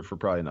Marcus Kruger for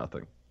probably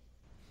nothing.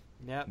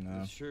 Yeah,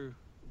 that's true,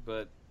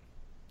 but.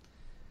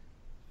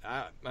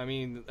 I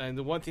mean, and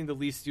the one thing the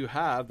Leafs do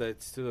have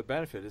that's to the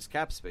benefit is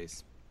cap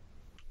space.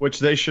 Which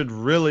they should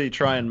really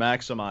try and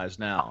maximize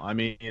now. I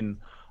mean,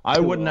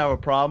 I wouldn't have a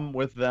problem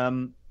with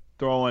them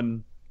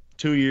throwing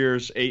 2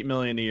 years, $8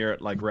 million a year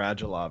at like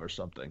Radulov or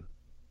something.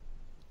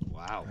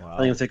 Wow. I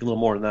think it'll take a little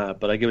more than that,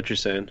 but I get what you're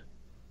saying.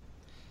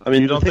 I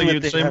mean, you don't think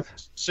you'd save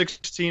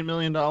 $16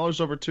 million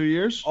over 2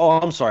 years? Oh,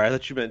 I'm sorry. I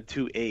thought you meant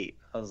 2.8.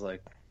 I was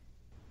like,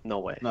 no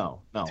way.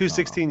 No.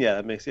 2.16, no. yeah,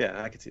 that makes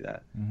I could see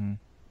that. Mm-hmm.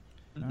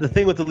 The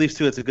thing with the Leafs,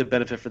 too, it's a good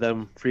benefit for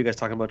them, for you guys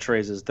talking about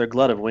trades, is they're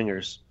glut of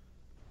wingers.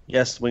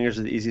 Yes, wingers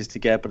are the easiest to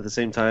get, but at the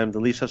same time, the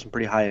Leafs have some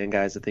pretty high-end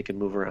guys that they can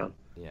move around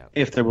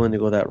if they're willing to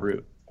go that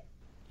route.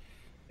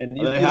 And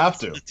they have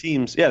to. The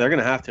teams, they're going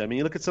to have to. I mean,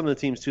 you look at some of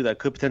the teams, too, that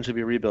could potentially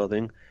be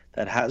rebuilding,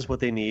 that has what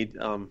they need.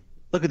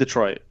 Look at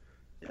Detroit.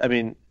 I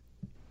mean,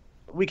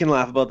 we can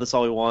laugh about this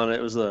all we want.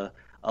 It was a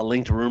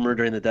linked rumor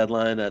during the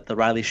deadline that the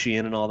Riley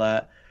Sheehan and all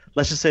that.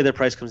 Let's just say their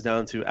price comes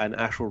down to an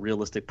actual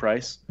realistic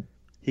price.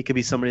 He could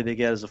be somebody they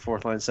get as a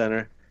fourth-line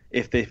center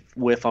if they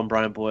whiff on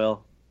Brian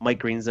Boyle. Mike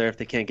Green's there if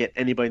they can't get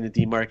anybody in the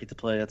D market to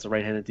play. That's a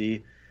right-handed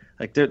D.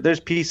 Like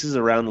there's pieces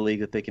around the league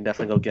that they can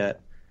definitely go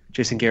get.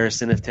 Jason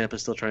Garrison if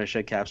Tampa's still trying to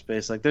shed cap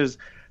space. Like there's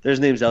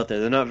names out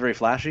there. They're not very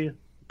flashy,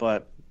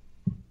 but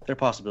they're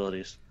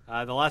possibilities.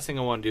 The last thing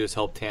I want to do is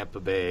help Tampa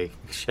Bay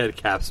shed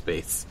cap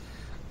space.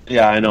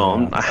 Yeah, I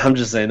know. I'm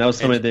just saying that was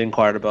somebody they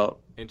inquired about.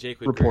 And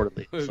Jake would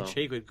reportedly.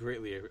 Jake would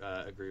greatly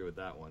agree with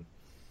that one.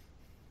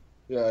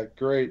 Yeah,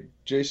 great.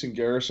 Jason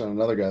Garrison,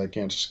 another guy that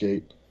can't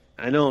skate.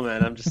 I know,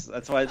 man.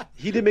 That's why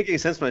he didn't make any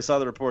sense when I saw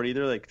the report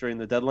either, like during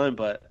the deadline.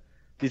 But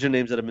these are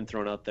names that have been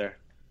thrown out there,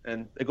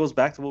 and it goes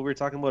back to what we were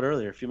talking about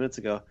earlier a few minutes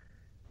ago.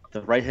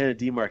 The right-handed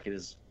D market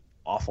is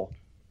awful.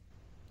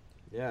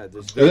 Yeah, it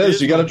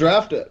is. You got to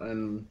draft it,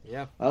 and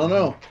I don't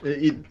know.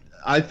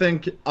 I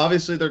think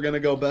obviously they're going to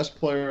go best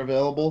player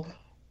available.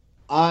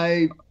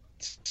 I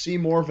see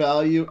more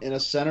value in a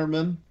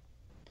centerman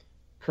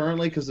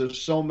currently because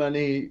there's so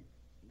many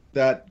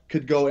that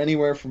could go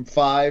anywhere from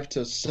 5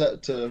 to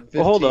 15.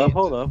 Well, hold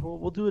up.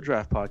 We'll do a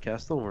draft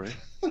podcast. Don't worry.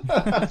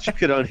 You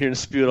get on here and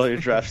spew all your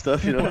draft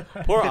stuff. Poor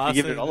You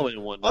give it Austin. all the way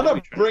in one. I'm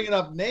not bringing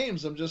up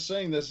names. I'm just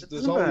saying there's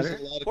always matter.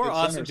 a lot of Poor good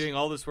Austin centers. doing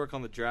all this work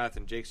on the draft,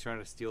 and Jake's trying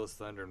to steal his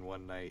thunder in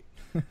one night.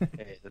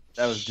 Hey,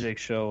 that was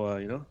Jake's show.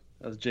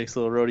 That was Jake's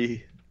little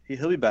roadie.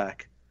 He'll be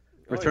back.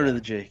 Return of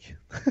the Jake.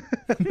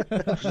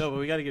 No, but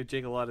we got to give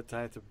Jake a lot of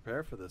time to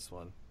prepare for this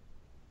one.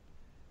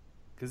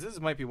 Because this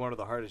might be one of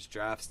the hardest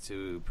drafts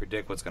to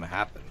predict what's going to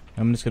happen.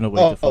 I'm just gonna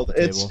wait to flip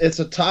the it's table. it's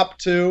a top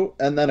 2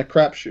 and then a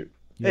crapshoot.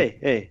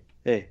 Hey.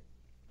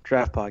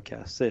 Draft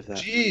podcast. Save that.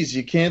 Jeez,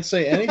 you can't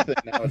say anything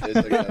nowadays,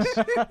 I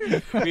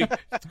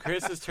guess.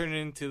 Chris is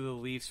turning into the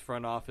Leafs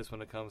front office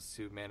when it comes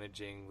to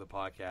managing the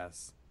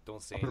podcast.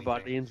 Don't say Upper anything.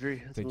 body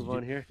injury. Let's move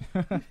on here.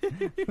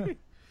 here.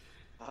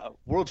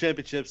 World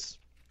Championships.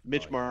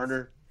 Mitch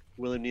Marner,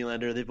 William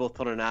Nylander. They both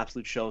put on an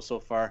absolute show so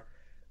far.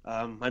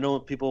 I know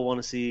people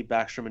want to see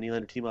Backstrom and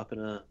Nylander team up in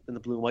the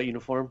blue and white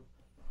uniform.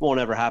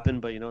 Won't ever happen,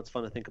 but it's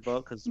fun to think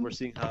about because we're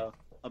seeing how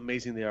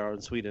amazing they are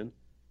in Sweden.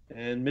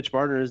 And Mitch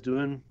Marner is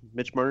doing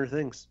Mitch Marner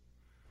things.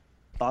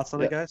 Thoughts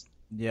on it, guys?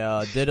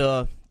 Yeah, did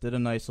a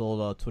nice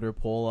little Twitter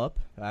poll up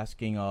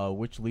asking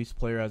which Leafs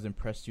player has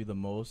impressed you the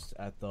most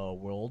at the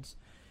Worlds.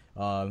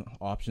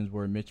 Options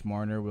were Mitch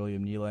Marner,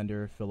 William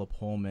Nylander, Philip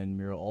Holm, and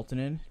Miro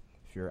Aaltonen.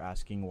 If you're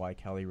asking why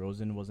Calle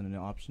Rosen wasn't an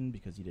option,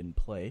 because he didn't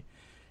play.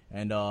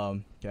 And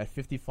at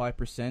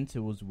 55%, it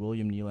was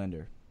William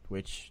Nylander,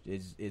 which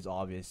is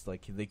obvious.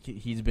 Like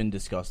he's been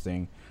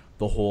disgusting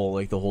the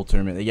whole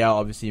tournament. Yeah,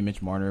 obviously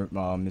Mitch Marner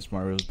has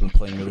been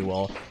playing really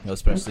well,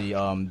 especially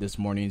this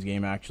morning's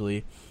game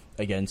actually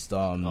against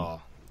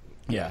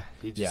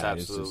he just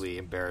absolutely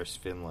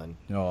embarrassed Finland.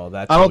 No,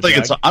 I don't think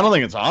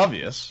it's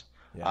obvious.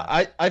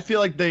 Yeah. I feel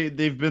like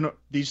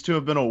these two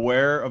have been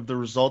aware of the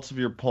results of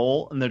your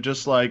poll, and they're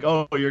just like,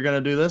 oh, you're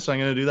gonna do this, I'm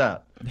gonna do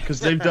that, because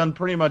they've done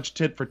pretty much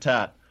tit for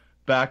tat,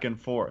 back and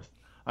forth.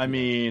 I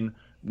mean,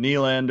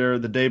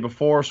 Nylander the day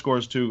before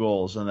scores 2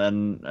 goals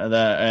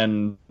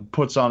and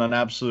puts on an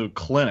absolute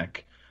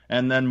clinic,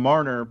 and then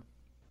Marner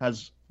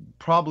has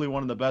probably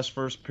one of the best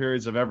first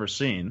periods I've ever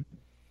seen.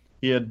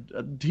 He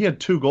had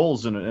 2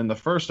 goals in the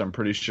first, I'm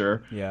pretty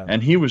sure. Yeah.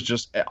 And he was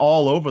just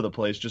all over the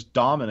place, just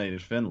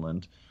dominated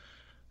Finland.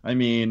 I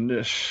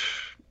mean,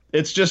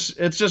 it's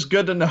just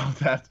good to know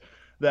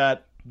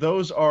that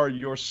those are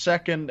your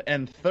second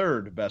and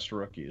third best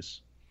rookies.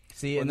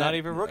 See, Well, and not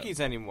even rookies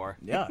anymore.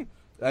 Yeah.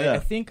 Yeah. I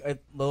think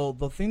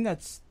the thing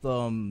that's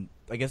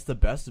I guess the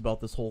best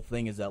about this whole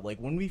thing is that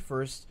when we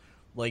first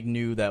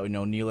knew that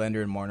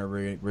Nylander and Marner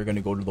were going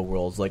to go to the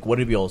Worlds, what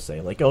did we all say?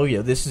 Oh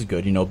yeah, this is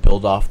good.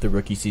 Build off the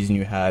rookie season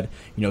you had.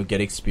 Get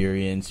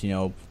experience.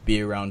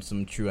 Be around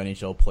some true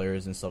NHL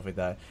players and stuff like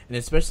that. And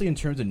especially in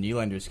terms of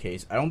Nylander's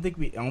case, I don't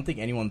think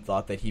anyone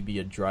thought that he'd be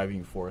a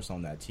driving force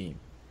on that team.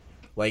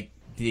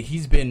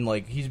 He's been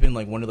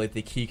one of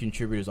the key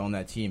contributors on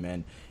that team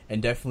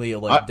and definitely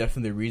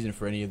definitely the reason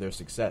for any of their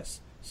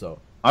success. So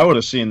I would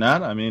have seen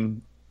that. I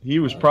mean, he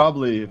was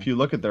probably, if you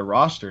look at their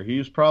roster, he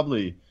was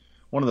probably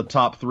one of the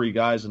top 3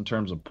 guys in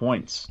terms of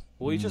points.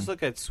 Well, you just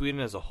look at Sweden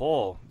as a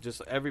whole,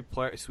 just every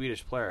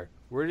Swedish player.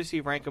 Where does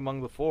he rank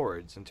among the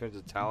forwards in terms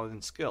of talent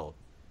and skill?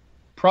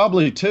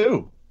 Probably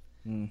 2.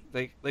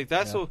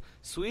 That's so.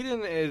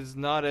 Sweden is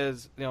not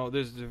as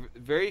there's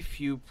very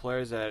few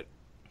players that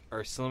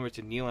are similar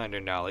to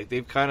Nylander now.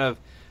 They've kind of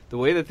the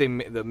way that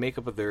the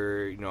makeup of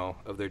their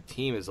of their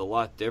team is a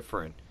lot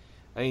different.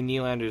 I think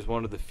Nylander is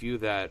one of the few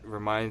that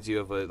reminds you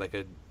of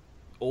a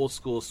old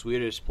school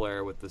Swedish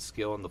player with the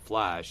skill and the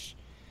flash.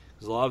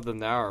 Because a lot of them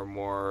now are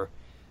more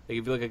if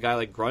you look at a guy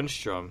like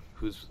Grundstrom,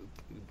 who's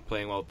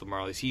playing well with the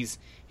Marlies, he's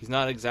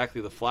not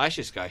exactly the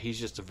flashiest guy. He's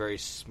just a very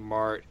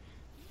smart.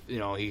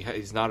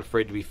 He's not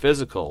afraid to be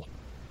physical.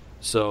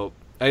 So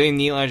I think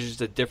Nylander is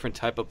just a different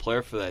type of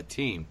player for that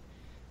team.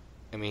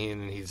 I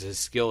mean, his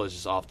skill is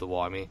just off the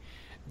wall. I mean,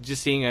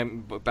 just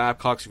seeing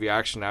Babcock's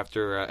reaction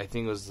after I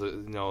think it was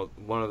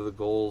one of the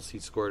goals he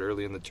scored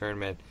early in the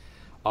tournament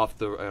off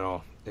the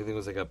I think it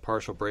was a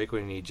partial break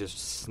when he just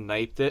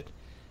sniped it,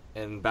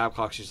 and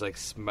Babcock's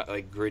just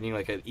grinning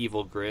like an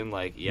evil grin,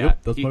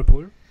 yep, that's my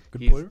player.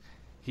 Good player.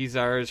 He's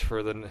ours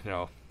for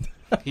the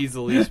he's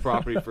the Leafs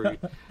property for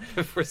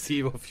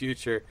foreseeable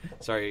future.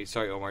 Sorry,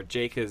 Omar.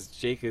 Jake is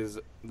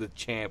the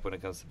champ when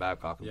it comes to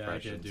Babcock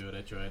impressions. Yeah, I can't do it.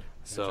 I tried.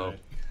 So,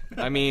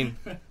 I mean,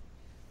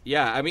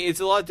 yeah, I mean it's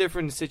a lot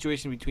different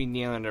situation between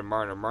Nylander and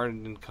Marner. Marner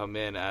didn't come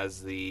in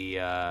as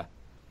the,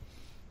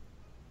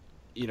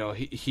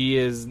 he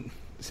is.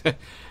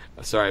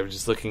 Sorry, I'm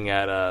just looking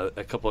at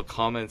a couple of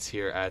comments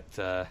here.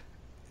 Do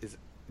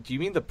you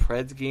mean the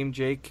Preds game,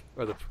 Jake,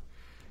 or the?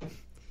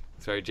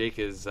 Sorry, Jake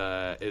is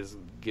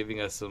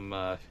giving us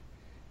some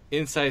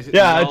insight.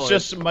 Yeah, it's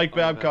just Mike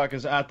Babcock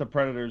is at the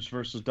Predators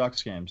versus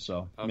Ducks game,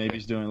 so maybe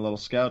he's doing a little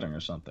scouting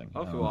or something.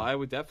 Okay, well, I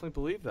would definitely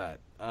believe that.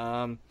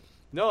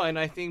 No, and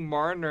I think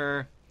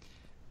Marner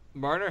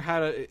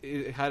had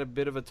a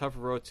bit of a tougher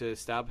road to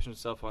establish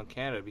himself on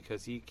Canada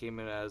because he came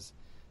in as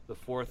the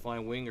fourth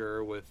line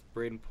winger with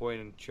Braden Point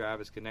and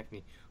Travis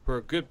Konecny, who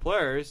are good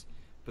players,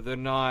 but they're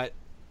not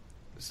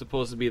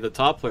supposed to be the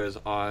top players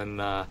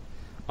on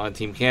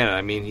Team Canada.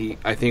 I mean,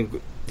 I think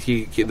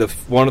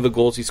one of the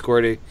goals he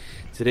scored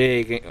today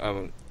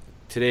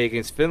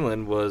against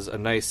Finland was a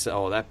nice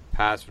that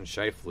pass from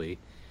Scheifele,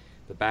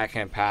 the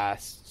backhand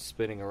pass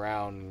spinning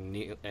around,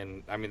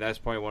 and I mean that's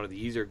probably one of the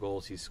easier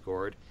goals he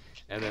scored,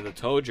 and then the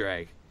toe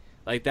drag,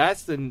 like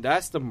that's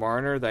the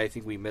Marner that I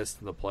think we missed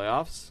in the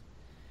playoffs.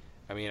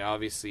 I mean,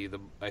 obviously,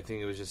 I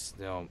think it was just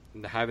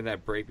having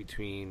that break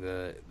between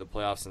the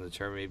playoffs and the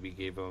tournament maybe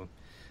gave him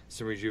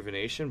some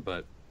rejuvenation,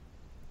 but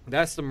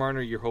that's the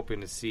Marner you're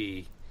hoping to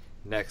see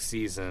next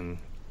season,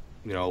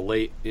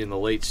 late in the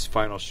late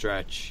final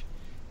stretch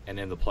and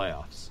in the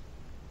playoffs.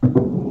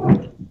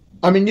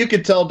 I mean, you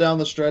could tell down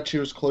the stretch he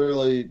was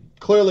clearly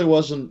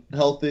wasn't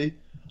healthy.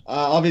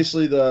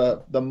 Obviously,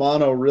 the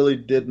mono really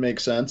did make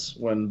sense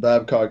when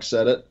Babcock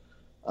said it,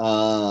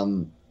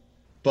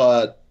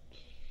 but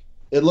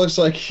it looks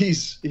like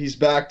he's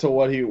back to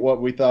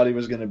what we thought he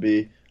was going to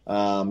be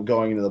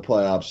going into the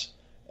playoffs.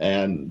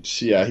 And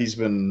yeah, he's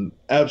been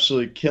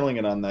absolutely killing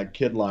it on that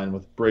kid line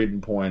with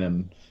Braden Point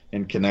and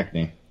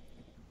Konecny.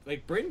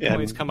 Like Braden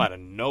Point's come out of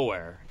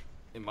nowhere,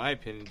 in my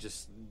opinion.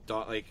 Just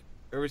like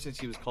ever since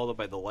he was called up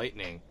by the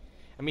Lightning,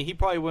 I mean, he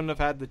probably wouldn't have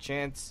had the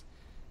chance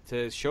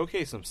to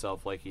showcase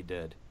himself like he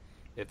did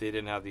if they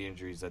didn't have the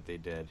injuries that they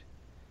did.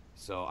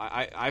 So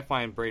I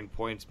find Braden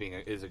Point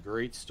is a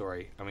great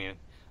story. I mean,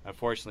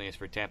 unfortunately, it's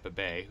for Tampa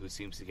Bay, who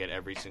seems to get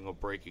every single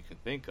break you can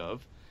think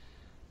of.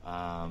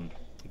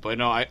 But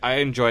no, I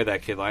enjoy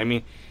that kid. I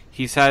mean,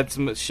 he's had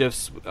some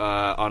shifts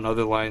on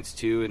other lines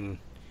too, and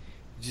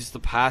just the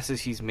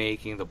passes he's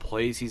making, the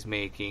plays he's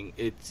making.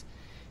 It's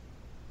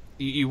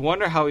you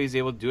wonder how he's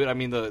able to do it. I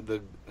mean,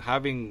 the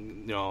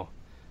having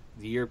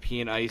the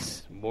European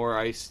ice, more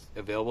ice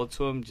available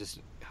to him, just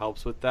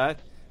helps with that,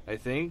 I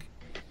think.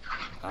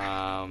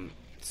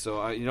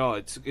 So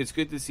it's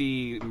good to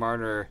see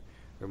Marner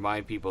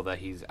remind people that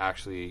he's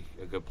actually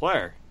a good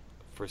player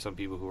for some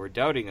people who were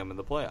doubting him in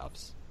the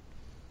playoffs.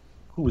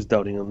 Who was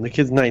doubting him? The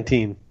kid's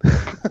 19.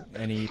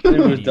 Anyone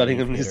who's doubting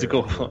him needs to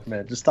go. Oh,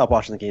 man, just stop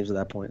watching the games at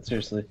that point.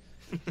 Seriously.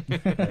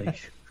 Talk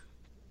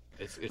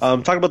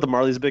about the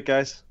Marlies a bit,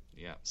 guys.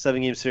 Yeah.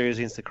 7-game series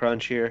against the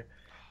Crunch here.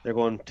 They're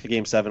going to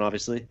Game 7,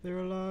 obviously. They're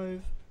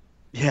alive.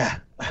 Yeah.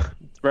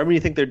 Right when you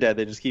think they're dead,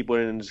 they just keep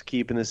winning and just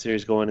keeping this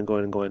series going and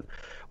going and going.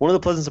 One of the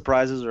pleasant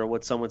surprises, or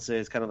what some would say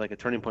is kind of like a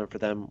turning point for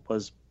them,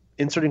 was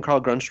inserting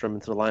Carl Grundstrom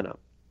into the lineup.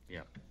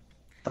 Yeah.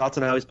 Thoughts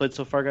on how he's played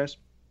so far, guys?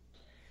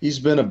 He's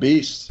been a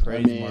beast.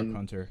 Praise Mark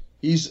Hunter.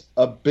 He's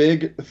a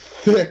big,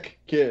 thick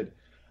kid.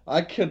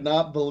 I could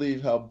not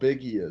believe how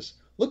big he is.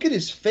 Look at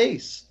his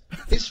face.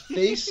 His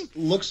face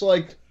looks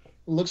like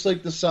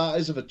the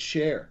size of a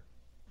chair.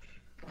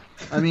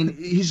 I mean,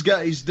 he's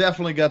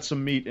definitely got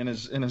some meat in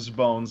his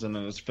bones and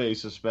in his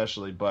face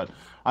especially. But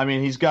I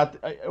mean,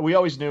 we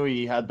always knew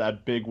he had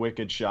that big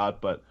wicked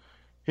shot, but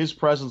his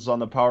presence on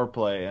the power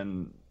play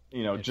and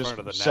just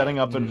setting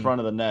up in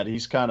front of the net,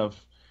 he's kind of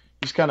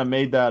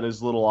made that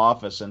his little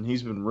office, and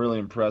he's been really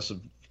impressive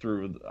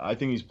through. I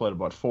think he's played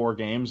about 4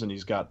 games, and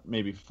he's got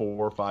maybe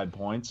 4 or 5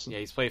 points. Yeah,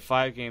 he's played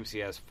 5 games. He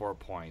has 4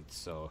 points.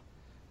 So,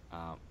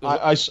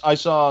 I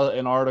saw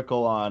an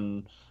article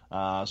on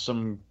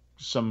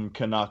some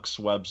Canucks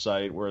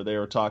website where they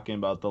were talking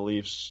about the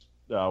Leafs,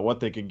 what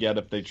they could get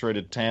if they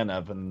traded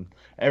Tanev, and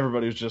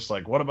everybody was just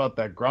like, "What about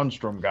that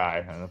Grundstrom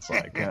guy?" And it's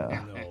like,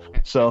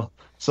 no.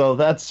 So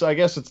that's, I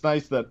guess it's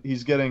nice that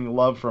he's getting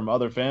love from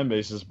other fan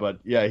bases, but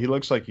yeah, he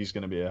looks like he's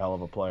going to be a hell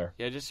of a player.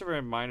 Yeah, just a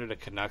reminder to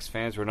Canucks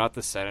fans, we're not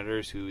the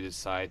Senators who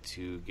decide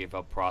to give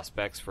up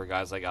prospects for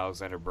guys like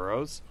Alexander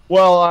Burrows.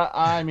 Well,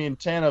 I mean,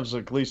 Tanev's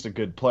at least a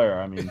good player.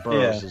 I mean,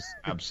 Burrows is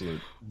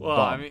absolute. Well,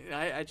 bum. I mean,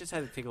 I just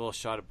had to take a little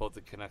shot at both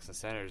the Canucks and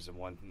Senators in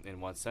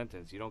one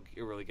sentence. You don't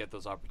really get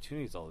those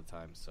opportunities all the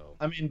time. So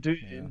I mean,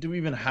 do we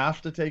even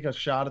have to take a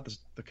shot at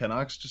the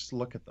Canucks? Just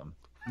look at them.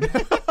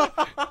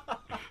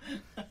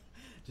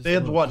 They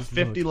had,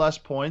 50 less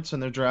points,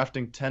 and they're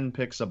drafting 10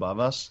 picks above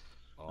us?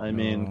 I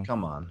mean,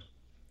 come on.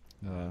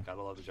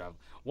 Gotta love the job.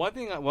 One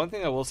thing I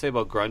will say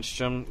about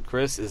Grundstrom,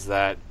 Chris, is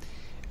that,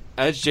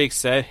 as Jake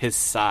said, his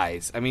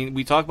size. I mean,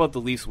 we talk about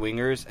the Leafs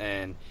wingers,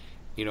 and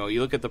you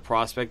look at the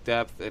prospect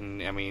depth,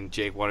 and I mean,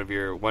 Jake, one of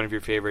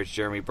your favorites,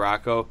 Jeremy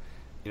Bracco,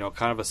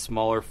 kind of a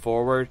smaller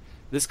forward.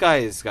 This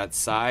guy has got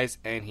size,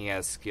 and he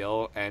has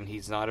skill, and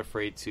he's not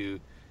afraid to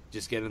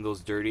just get in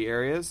those dirty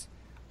areas.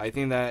 I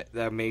think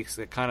that makes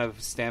it kind of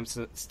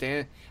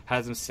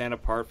has him stand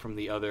apart from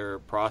the other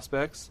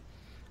prospects.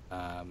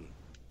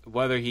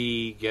 Whether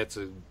he gets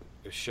a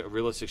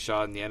realistic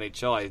shot in the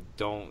NHL, I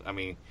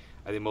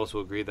think most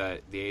will agree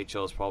that the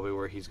AHL is probably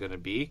where he's going to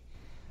be.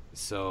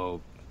 So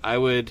I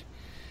would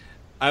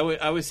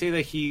say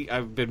that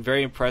I've been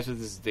very impressed with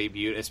his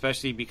debut,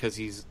 especially because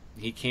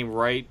he came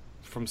right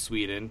from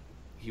Sweden.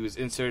 He was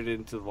inserted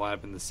into the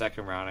lineup in the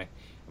second round. I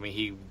mean,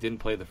 he didn't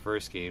play the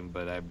first game,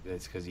 but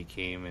it's because he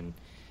came and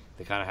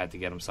they kind of had to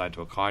get him signed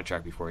to a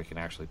contract before he can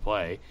actually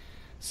play.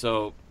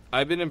 So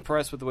I've been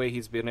impressed with the way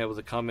he's been able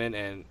to come in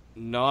and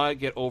not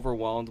get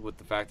overwhelmed with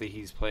the fact that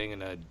he's playing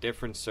in a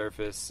different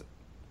surface,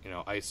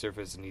 ice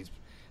surface, and he's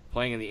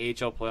playing in the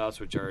HL playoffs,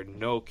 which are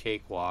no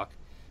cakewalk.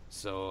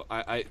 So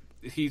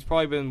he's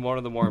probably been one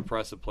of the more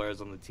impressive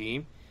players on the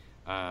team.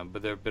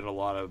 But there have been a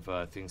lot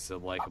of things to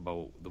like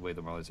about the way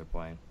the Marlies are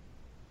playing.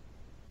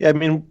 Yeah, I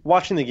mean,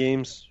 watching the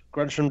games,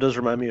 Grundstrom does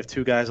remind me of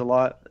two guys a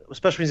lot,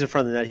 especially when he's in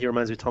front of the net. He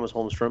reminds me of Thomas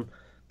Holmstrom.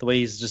 The way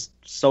he's just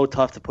so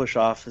tough to push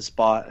off his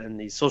spot,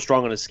 and he's so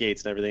strong on his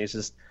skates and everything.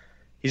 He's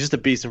just a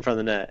beast in front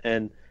of the net.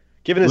 And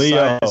given his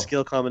size,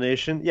 skill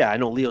combination, yeah, I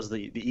know Leo's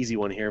the easy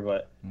one here,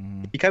 but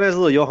he kind of has a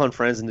little Johan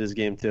Franz in his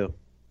game too.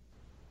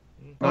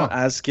 Not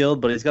as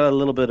skilled, but he's got a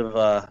little bit of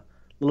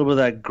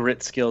that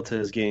grit skill to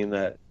his game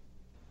that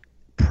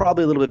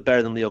probably a little bit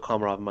better than Leo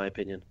Komarov, in my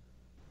opinion.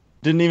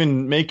 Didn't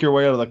even make your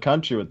way out of the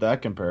country with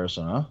that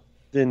comparison, huh?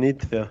 Didn't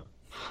need to.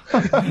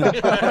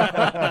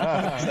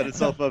 Set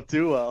itself up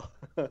too well.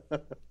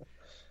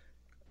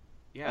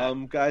 Yeah.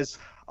 Guys,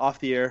 off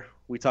the air,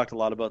 we talked a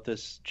lot about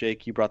this.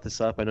 Jake, you brought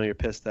this up. I know you're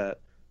pissed that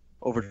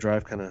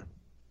Overdrive kind of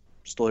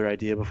stole your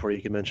idea before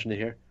you could mention it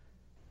here.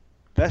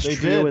 Best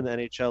trio in the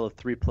NHL of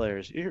 3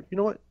 players. You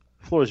know what?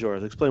 The floor is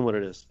yours. Explain what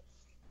it is.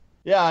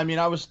 Yeah, I mean,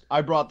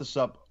 I brought this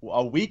up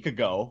a week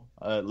ago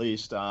at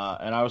least,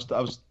 and I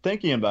was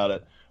thinking about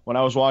it when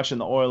I was watching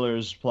the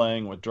Oilers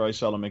playing with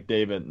Draisaitl and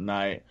McDavid, and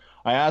I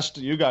asked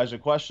you guys a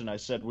question. I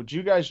said, would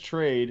you guys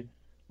trade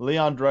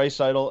Leon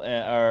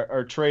Draisaitl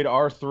or trade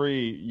our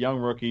 3 young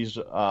rookies,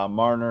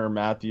 Marner,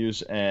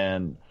 Matthews,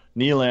 and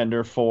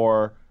Nylander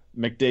for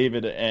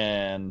McDavid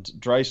and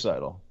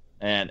Draisaitl?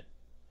 And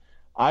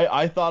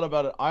I thought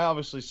about it. I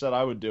obviously said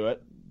I would do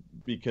it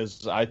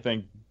because I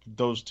think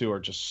those 2 are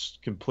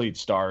just complete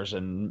stars,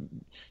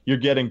 and you're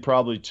getting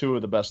probably 2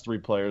 of the best 3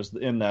 players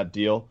in that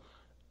deal.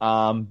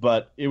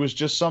 But it was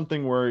just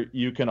something where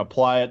you can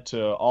apply it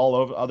to all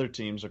of other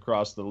teams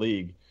across the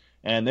league.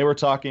 And they were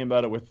talking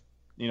about it with,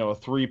 a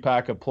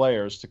 3-pack of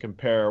players to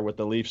compare with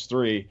the Leafs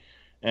 3.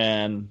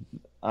 And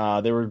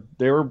they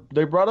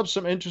brought up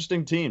some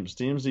interesting teams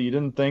that you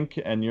didn't think,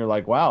 and you're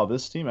like, wow,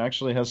 this team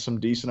actually has some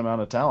decent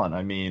amount of talent.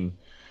 I mean,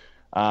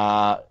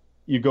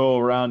 you go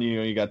around,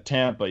 you got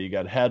Tampa, you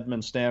got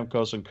Hedman,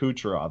 Stamkos, and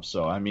Kucherov.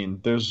 So I mean,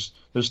 there's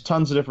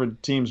tons of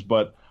different teams,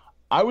 but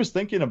I was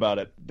thinking about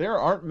it. There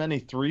aren't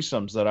many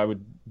threesomes that I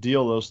would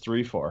deal those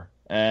 3 for,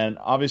 and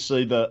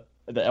obviously the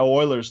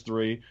Oilers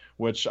 3,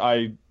 which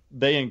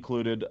they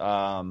included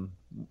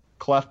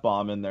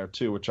Clefbaum in there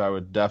too, which I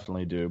would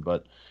definitely do.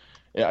 But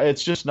yeah,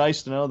 it's just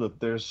nice to know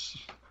that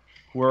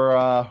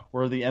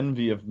we're the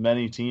envy of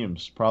many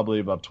teams, probably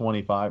about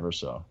 25 or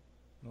so.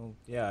 Well,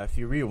 yeah, if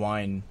you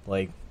rewind,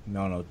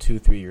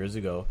 2-3 years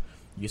ago,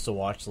 you used to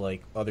watch,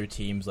 other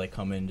teams,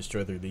 come in and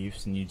destroy their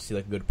Leafs, and you'd see,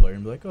 a good player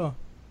and be like, oh,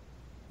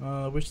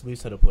 I wish the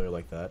Leafs had a player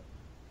like that.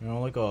 I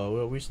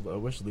wish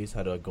the Leafs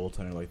had a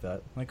goaltender like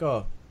that.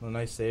 A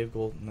nice save,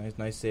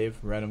 nice save,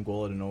 random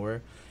goal out of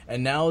nowhere.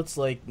 And now it's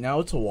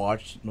to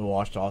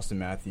watch Austin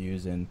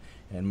Matthews and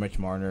Mitch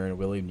Marner and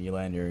William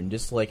Nylander and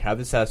just have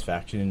the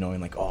satisfaction in knowing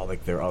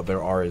there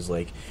are is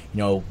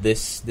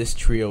this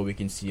trio we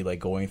can see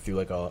going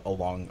through a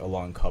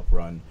long cup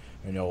run,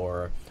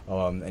 or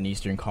an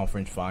Eastern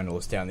Conference final,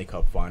 a Stanley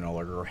Cup final,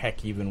 or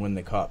heck, even win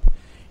the cup.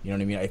 You know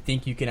what I mean? I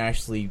think you can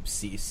actually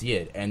see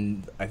it,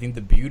 and I think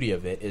the beauty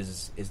of it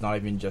is not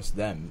even just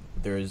them.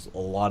 There's a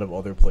lot of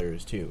other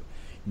players too.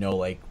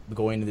 Going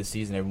into the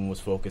season, everyone was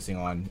focusing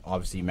on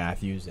obviously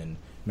Matthews,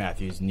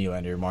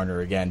 Nylander, Marner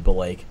again,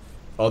 but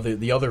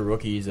the other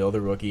rookies,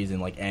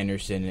 and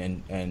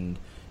Anderson and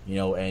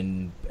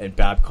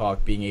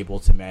Babcock being able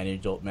to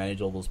manage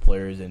all those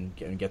players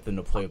and get them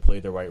to play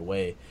the right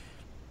way.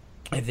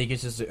 I think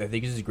it's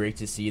just great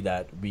to see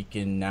that we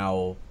can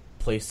now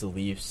place the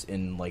Leafs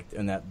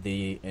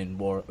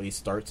or at least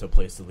start to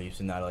place the Leafs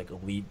in that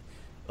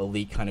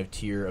elite kind of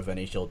tier of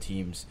NHL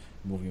teams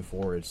moving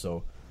forward.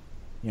 So,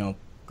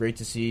 great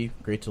to see,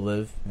 great to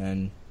live,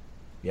 and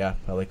yeah,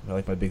 I like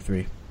my big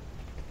 3.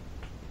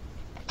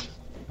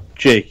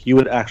 Jake, you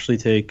would actually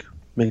take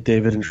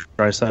McDavid and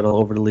Draisaitl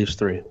over the Leafs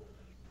 3?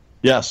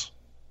 Yes.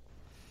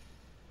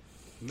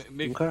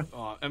 Okay.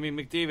 I mean,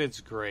 McDavid's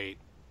great.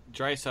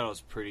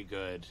 Draisaitl's pretty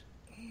good.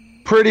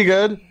 Pretty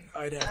good?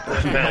 I'd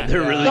have to. Man,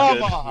 they're really Come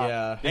good. on.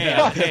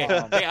 Yeah.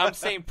 Hey, I'm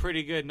saying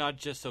pretty good, not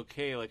just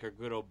okay, like our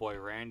good old boy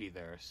Randy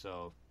there.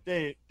 So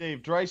Dave,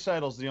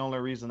 Draisaitl's the only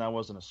reason that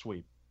wasn't a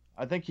sweep.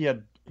 I think he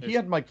had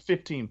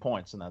 15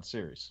 points in that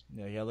series.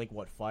 Yeah, he had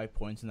 5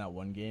 points in that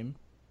one game.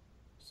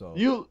 So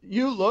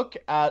you look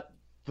at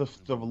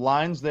the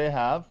lines they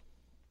have.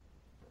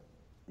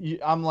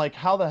 I'm like,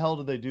 how the hell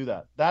did they do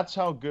that? That's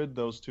how good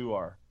those 2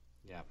 are.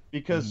 Yeah.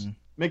 Because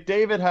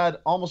McDavid had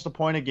almost a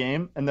point a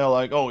game, and they're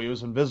like, oh, he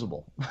was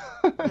invisible.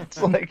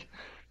 It's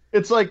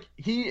like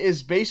he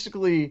is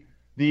basically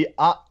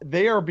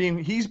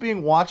he's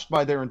being watched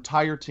by their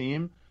entire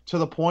team to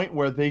the point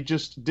where they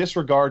just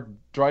disregard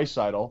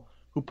Draisaitl,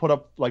 who put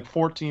up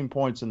 14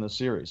 points in the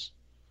series.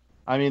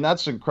 I mean,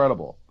 that's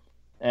incredible.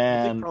 The big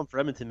And problem for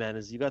Edmonton, man,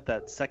 is you got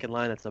that second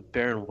line that's a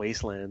barren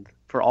wasteland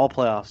for all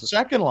playoffs.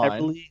 second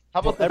line. Eberle, How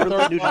about the Eberle,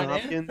 third Nugent line?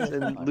 Hopkins,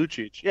 and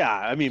Lucic. Yeah,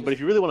 I mean, but if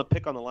you really want to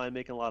pick on the line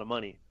making a lot of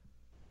money,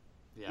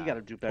 Yeah. you got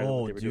to do better than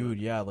what Oh, they were dude, doing.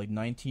 yeah, like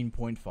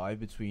 19.5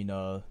 between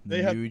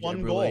They had Nuge,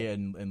 one Eberle, goal.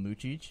 and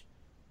Lucic.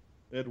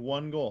 They had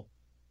one goal.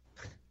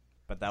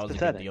 But that was a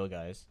pathetic. good deal,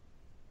 guys.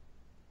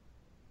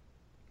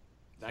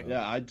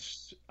 Yeah,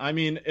 I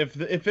mean,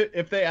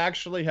 if they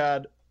actually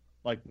had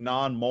like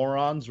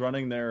non-morons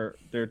running their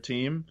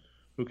team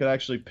who could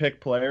actually pick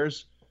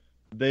players,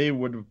 they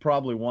would have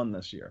probably won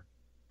this year.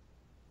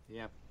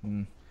 Yeah.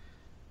 Mm.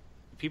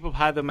 People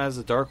had them as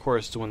a dark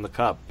horse to win the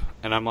cup,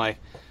 and I'm like,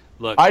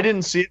 look, I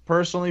didn't see it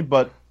personally,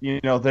 but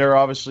they're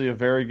obviously a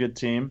very good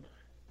team.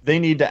 They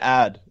need to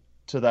add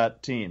to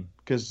that team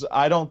because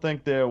I don't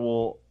think they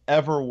will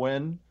ever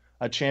win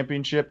a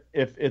championship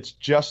if it's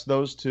just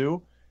those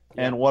two.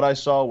 Yeah. And what I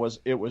saw was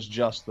it was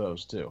just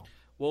those two.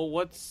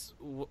 well,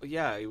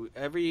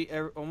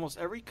 almost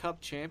every cup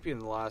champion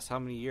in the last how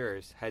many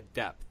years had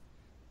depth.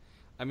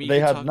 I mean, They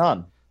you had talk-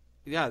 none.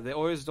 Yeah, they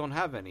always don't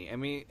have any. I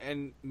mean,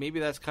 and maybe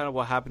that's kind of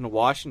what happened to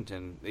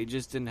Washington. They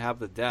just didn't have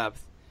the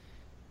depth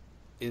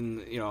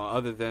in,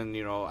 other than,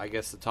 I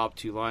guess the top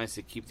two lines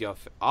to keep the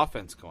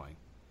offense going.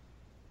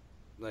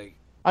 Like,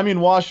 I mean,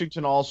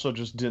 Washington also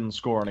just didn't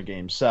score in a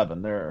game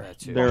 7. They're That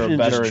too. they're a Washington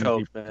better just in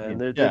choked, defense. man.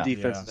 Their Yeah.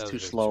 defense Yeah. is That too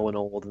was slow true. and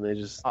old, and they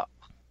just.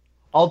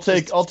 I'll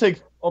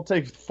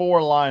take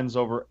 4 lines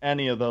over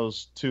any of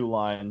those 2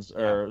 lines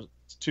or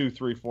 2,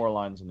 3, 4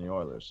 lines in the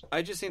Oilers.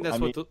 I just think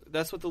that's I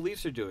that's what the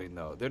Leafs are doing,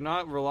 though. They're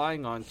not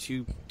relying on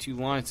two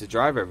lines to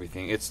drive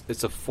everything. It's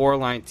a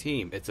 4-line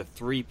team. It's a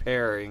 3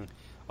 pairing,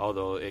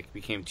 although it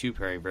became 2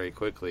 pairing very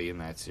quickly in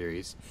that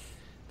series.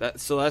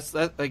 That's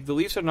like the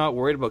Leafs are not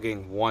worried about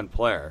getting one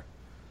player.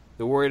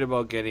 They're worried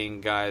about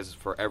getting guys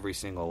for every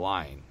single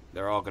line.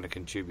 They're all going to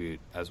contribute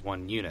as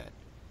one unit.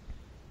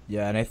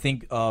 Yeah, and I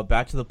think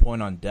back to the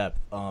point on depth,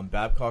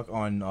 Babcock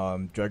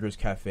on Dreger's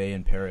Cafe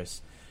in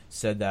Paris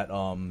said that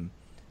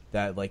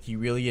that like he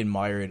really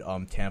admired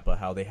Tampa,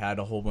 how they had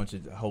a whole bunch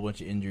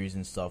of injuries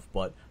and stuff,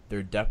 but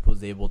their depth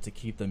was able to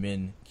keep them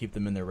in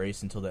the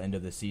race until the end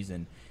of the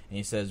season. And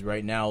he says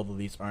right now the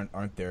Leafs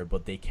aren't there,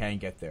 but they can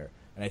get there.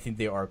 And I think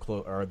they are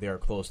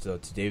close to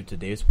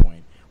Dave's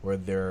point, where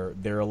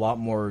they're a lot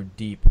more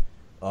deep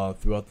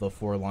throughout the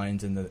 4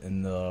 lines and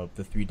the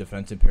 3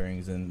 defensive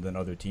pairings than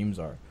other teams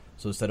are.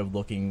 So instead of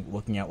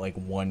looking at like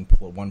one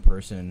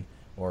person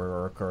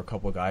or a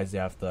couple of guys they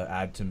have to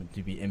add to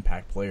be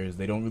impact players,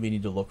 they don't really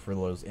need to look for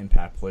those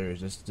impact players.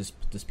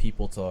 Just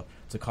people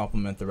to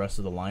complement the rest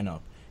of the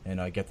lineup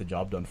and get the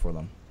job done for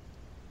them.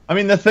 I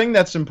mean, the thing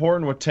that's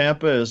important with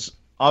Tampa is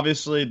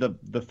obviously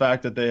the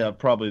fact that they have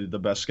probably the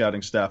best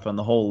scouting staff in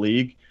the whole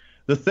league.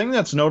 The thing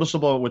that's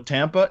noticeable with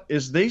Tampa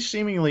is they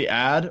seemingly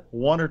add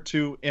 1 or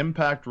 2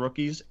 impact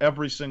rookies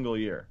every single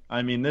year.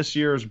 I mean, this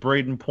year is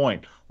Braden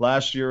Point.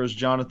 Last year was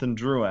Jonathan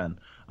Drouin.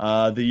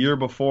 The year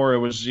before it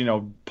was,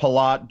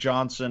 Palat,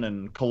 Johnson,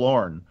 and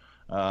Killorn.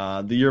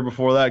 The year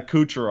before that,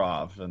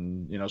 Kucherov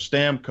and,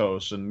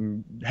 Stamkos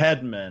and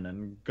Hedman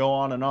and go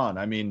on and on.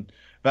 I mean,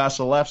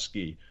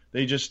 Vasilevsky.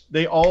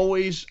 They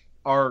always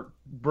are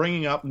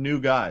bringing up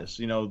new guys.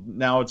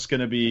 Now it's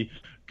going to be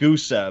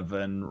Gusev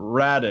and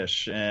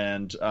Radish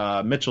and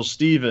Mitchell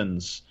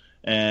Stevens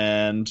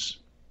and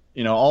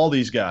all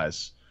these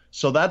guys.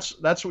 So that's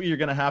what you're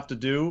going to have to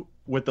do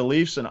with the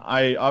Leafs. And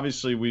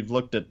we've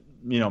looked at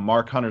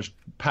Mark Hunter's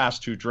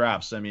past 2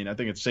 drafts. I mean, I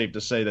think it's safe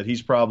to say that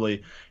he's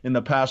probably in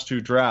the past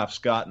 2 drafts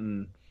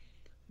gotten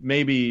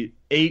maybe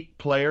 8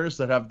 players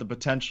that have the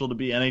potential to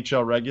be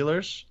NHL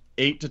regulars,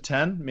 8 to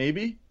 10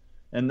 maybe,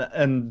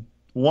 and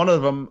one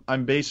of them,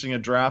 I'm basing a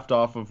draft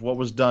off of what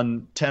was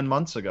done 10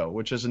 months ago,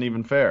 which isn't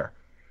even fair.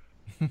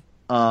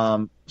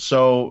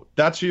 So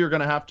that's who you're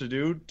going to have to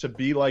do to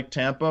be like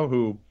Tampa,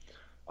 who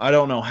I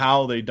don't know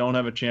how they don't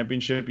have a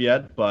championship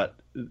yet, but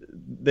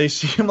they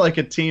seem like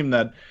a team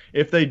that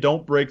if they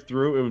don't break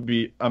through, it would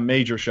be a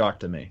major shock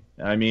to me.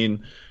 I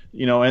mean,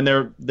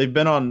 and they've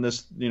been on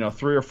this 3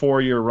 or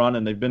 4 year run,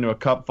 and they've been to a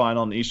Cup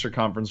final and Eastern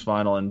Conference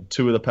final in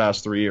 2 of the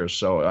past 3 years.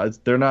 So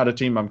they're not a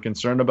team I'm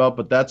concerned about,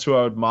 but that's who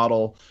I would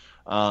model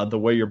the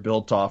way you're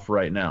built off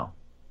right now.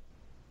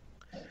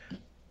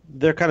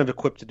 They're kind of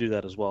equipped to do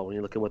that as well when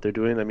you look at what they're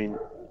doing. I mean,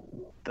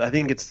 I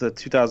think it's the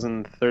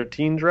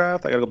 2013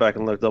 draft. I got to go back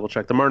and double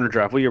check. The Marner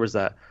draft, what year was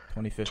that?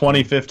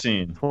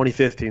 2015.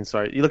 2015,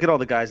 sorry. You look at all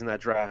the guys in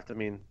that draft. I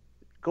mean,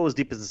 go as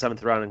deep as the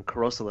 7th round, and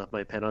Koroselev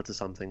might pan out to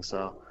something.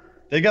 So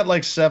they got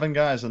like 7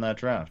 guys in that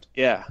draft.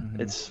 Yeah,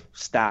 It's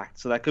stacked.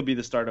 So that could be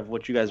the start of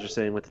what you guys are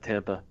saying with the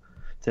Tampa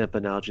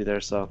analogy there.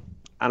 So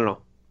I don't know.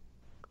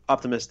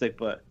 Optimistic,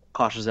 but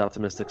cautiously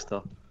optimistic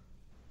still.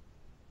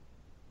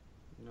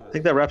 I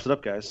think that wraps it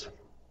up, guys.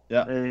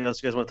 Yeah. Anything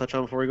else you guys want to touch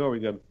on before we go? Or are we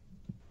good?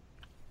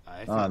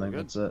 I I think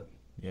that's it.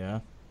 Yeah.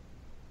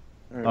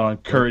 Oh,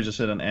 and Curry just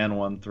hit an and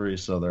 1-3,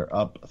 so they're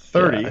up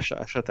 30. Yeah,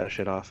 I shut that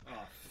shit off.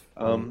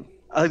 I'd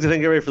like to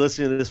thank everybody for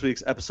listening to this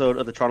week's episode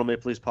of the Toronto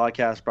Maple Leafs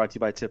podcast, brought to you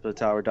by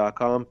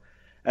tipofthetower.com.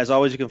 As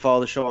always, you can follow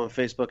the show on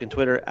Facebook and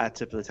Twitter at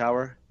Tip of the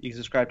Tower. You can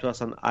subscribe to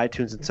us on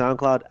iTunes and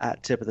SoundCloud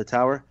at Tip of the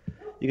Tower.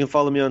 You can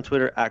follow me on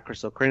Twitter at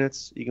Crystal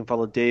Kranitz. You can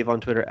follow Dave on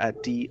Twitter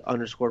at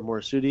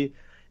D_Morisuti.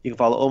 You can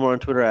follow Omar on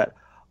Twitter at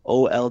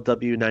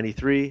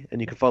OLW93.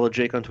 And you can follow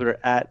Jake on Twitter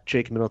at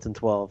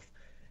JakeMiddleton12.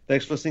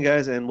 Thanks for listening,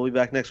 guys, and we'll be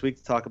back next week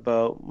to talk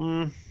about,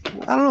 I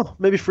don't know,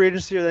 maybe free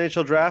agency or the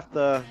NHL draft.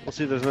 We'll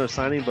see if there's another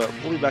signing, but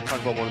we'll be back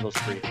talking about one of those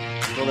three.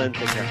 Until then,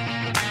 take care.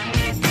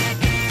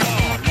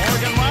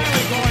 Morgan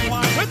Riley going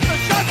wide with the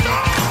shot.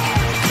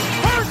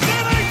 First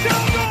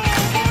NHL goal,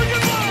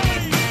 Morgan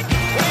Riley.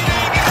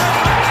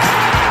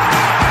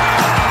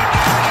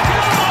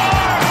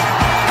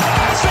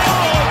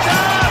 Solo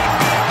down,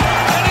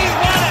 and he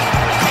won it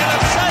in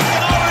a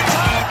second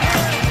overtime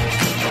period.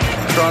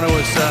 Toronto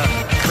is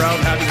proud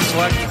and happy to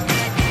select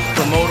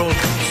from Modo,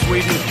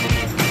 Sweden,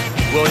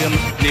 William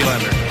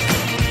Nylander.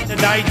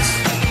 Tonight's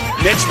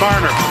Mitch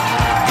Marner.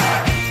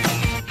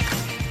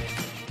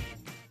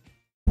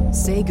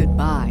 Say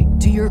goodbye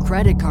to your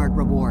credit card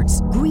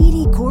rewards.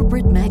 Greedy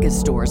corporate mega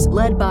stores,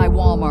 led by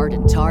Walmart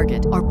and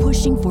Target, are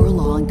pushing for a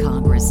law in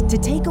Congress to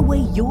take away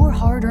your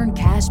hard-earned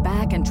cash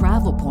back and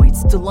travel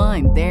points to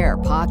line their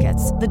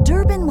pockets. The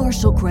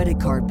Durbin-Marshall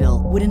credit card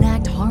bill would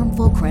enact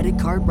harmful credit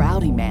card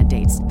routing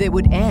mandates that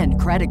would end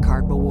credit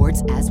card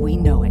rewards as we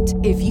know it.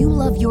 If you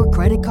love your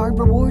credit card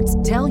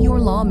rewards, tell your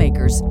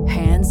lawmakers,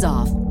 hands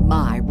off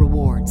my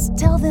rewards.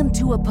 Tell them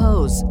to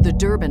oppose the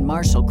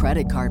Durbin-Marshall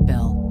credit card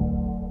bill.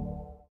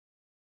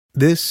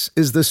 This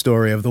is the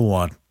story of the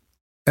one.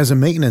 As a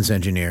maintenance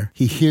engineer,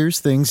 he hears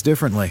things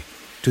differently.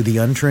 To the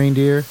untrained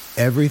ear,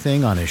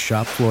 everything on his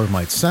shop floor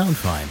might sound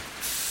fine,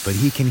 but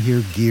he can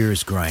hear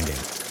gears grinding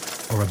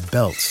or a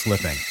belt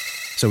slipping.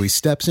 So he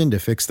steps in to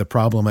fix the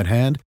problem at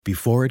hand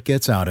before it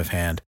gets out of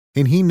hand.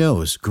 And he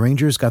knows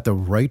Grainger's got the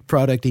right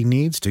product he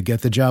needs to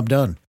get the job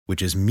done,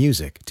 which is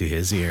music to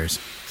his ears.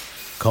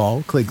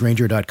 Call, click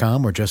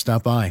Grainger.com, or just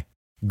stop by.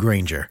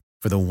 Grainger,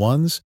 for the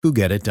ones who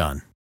get it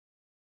done.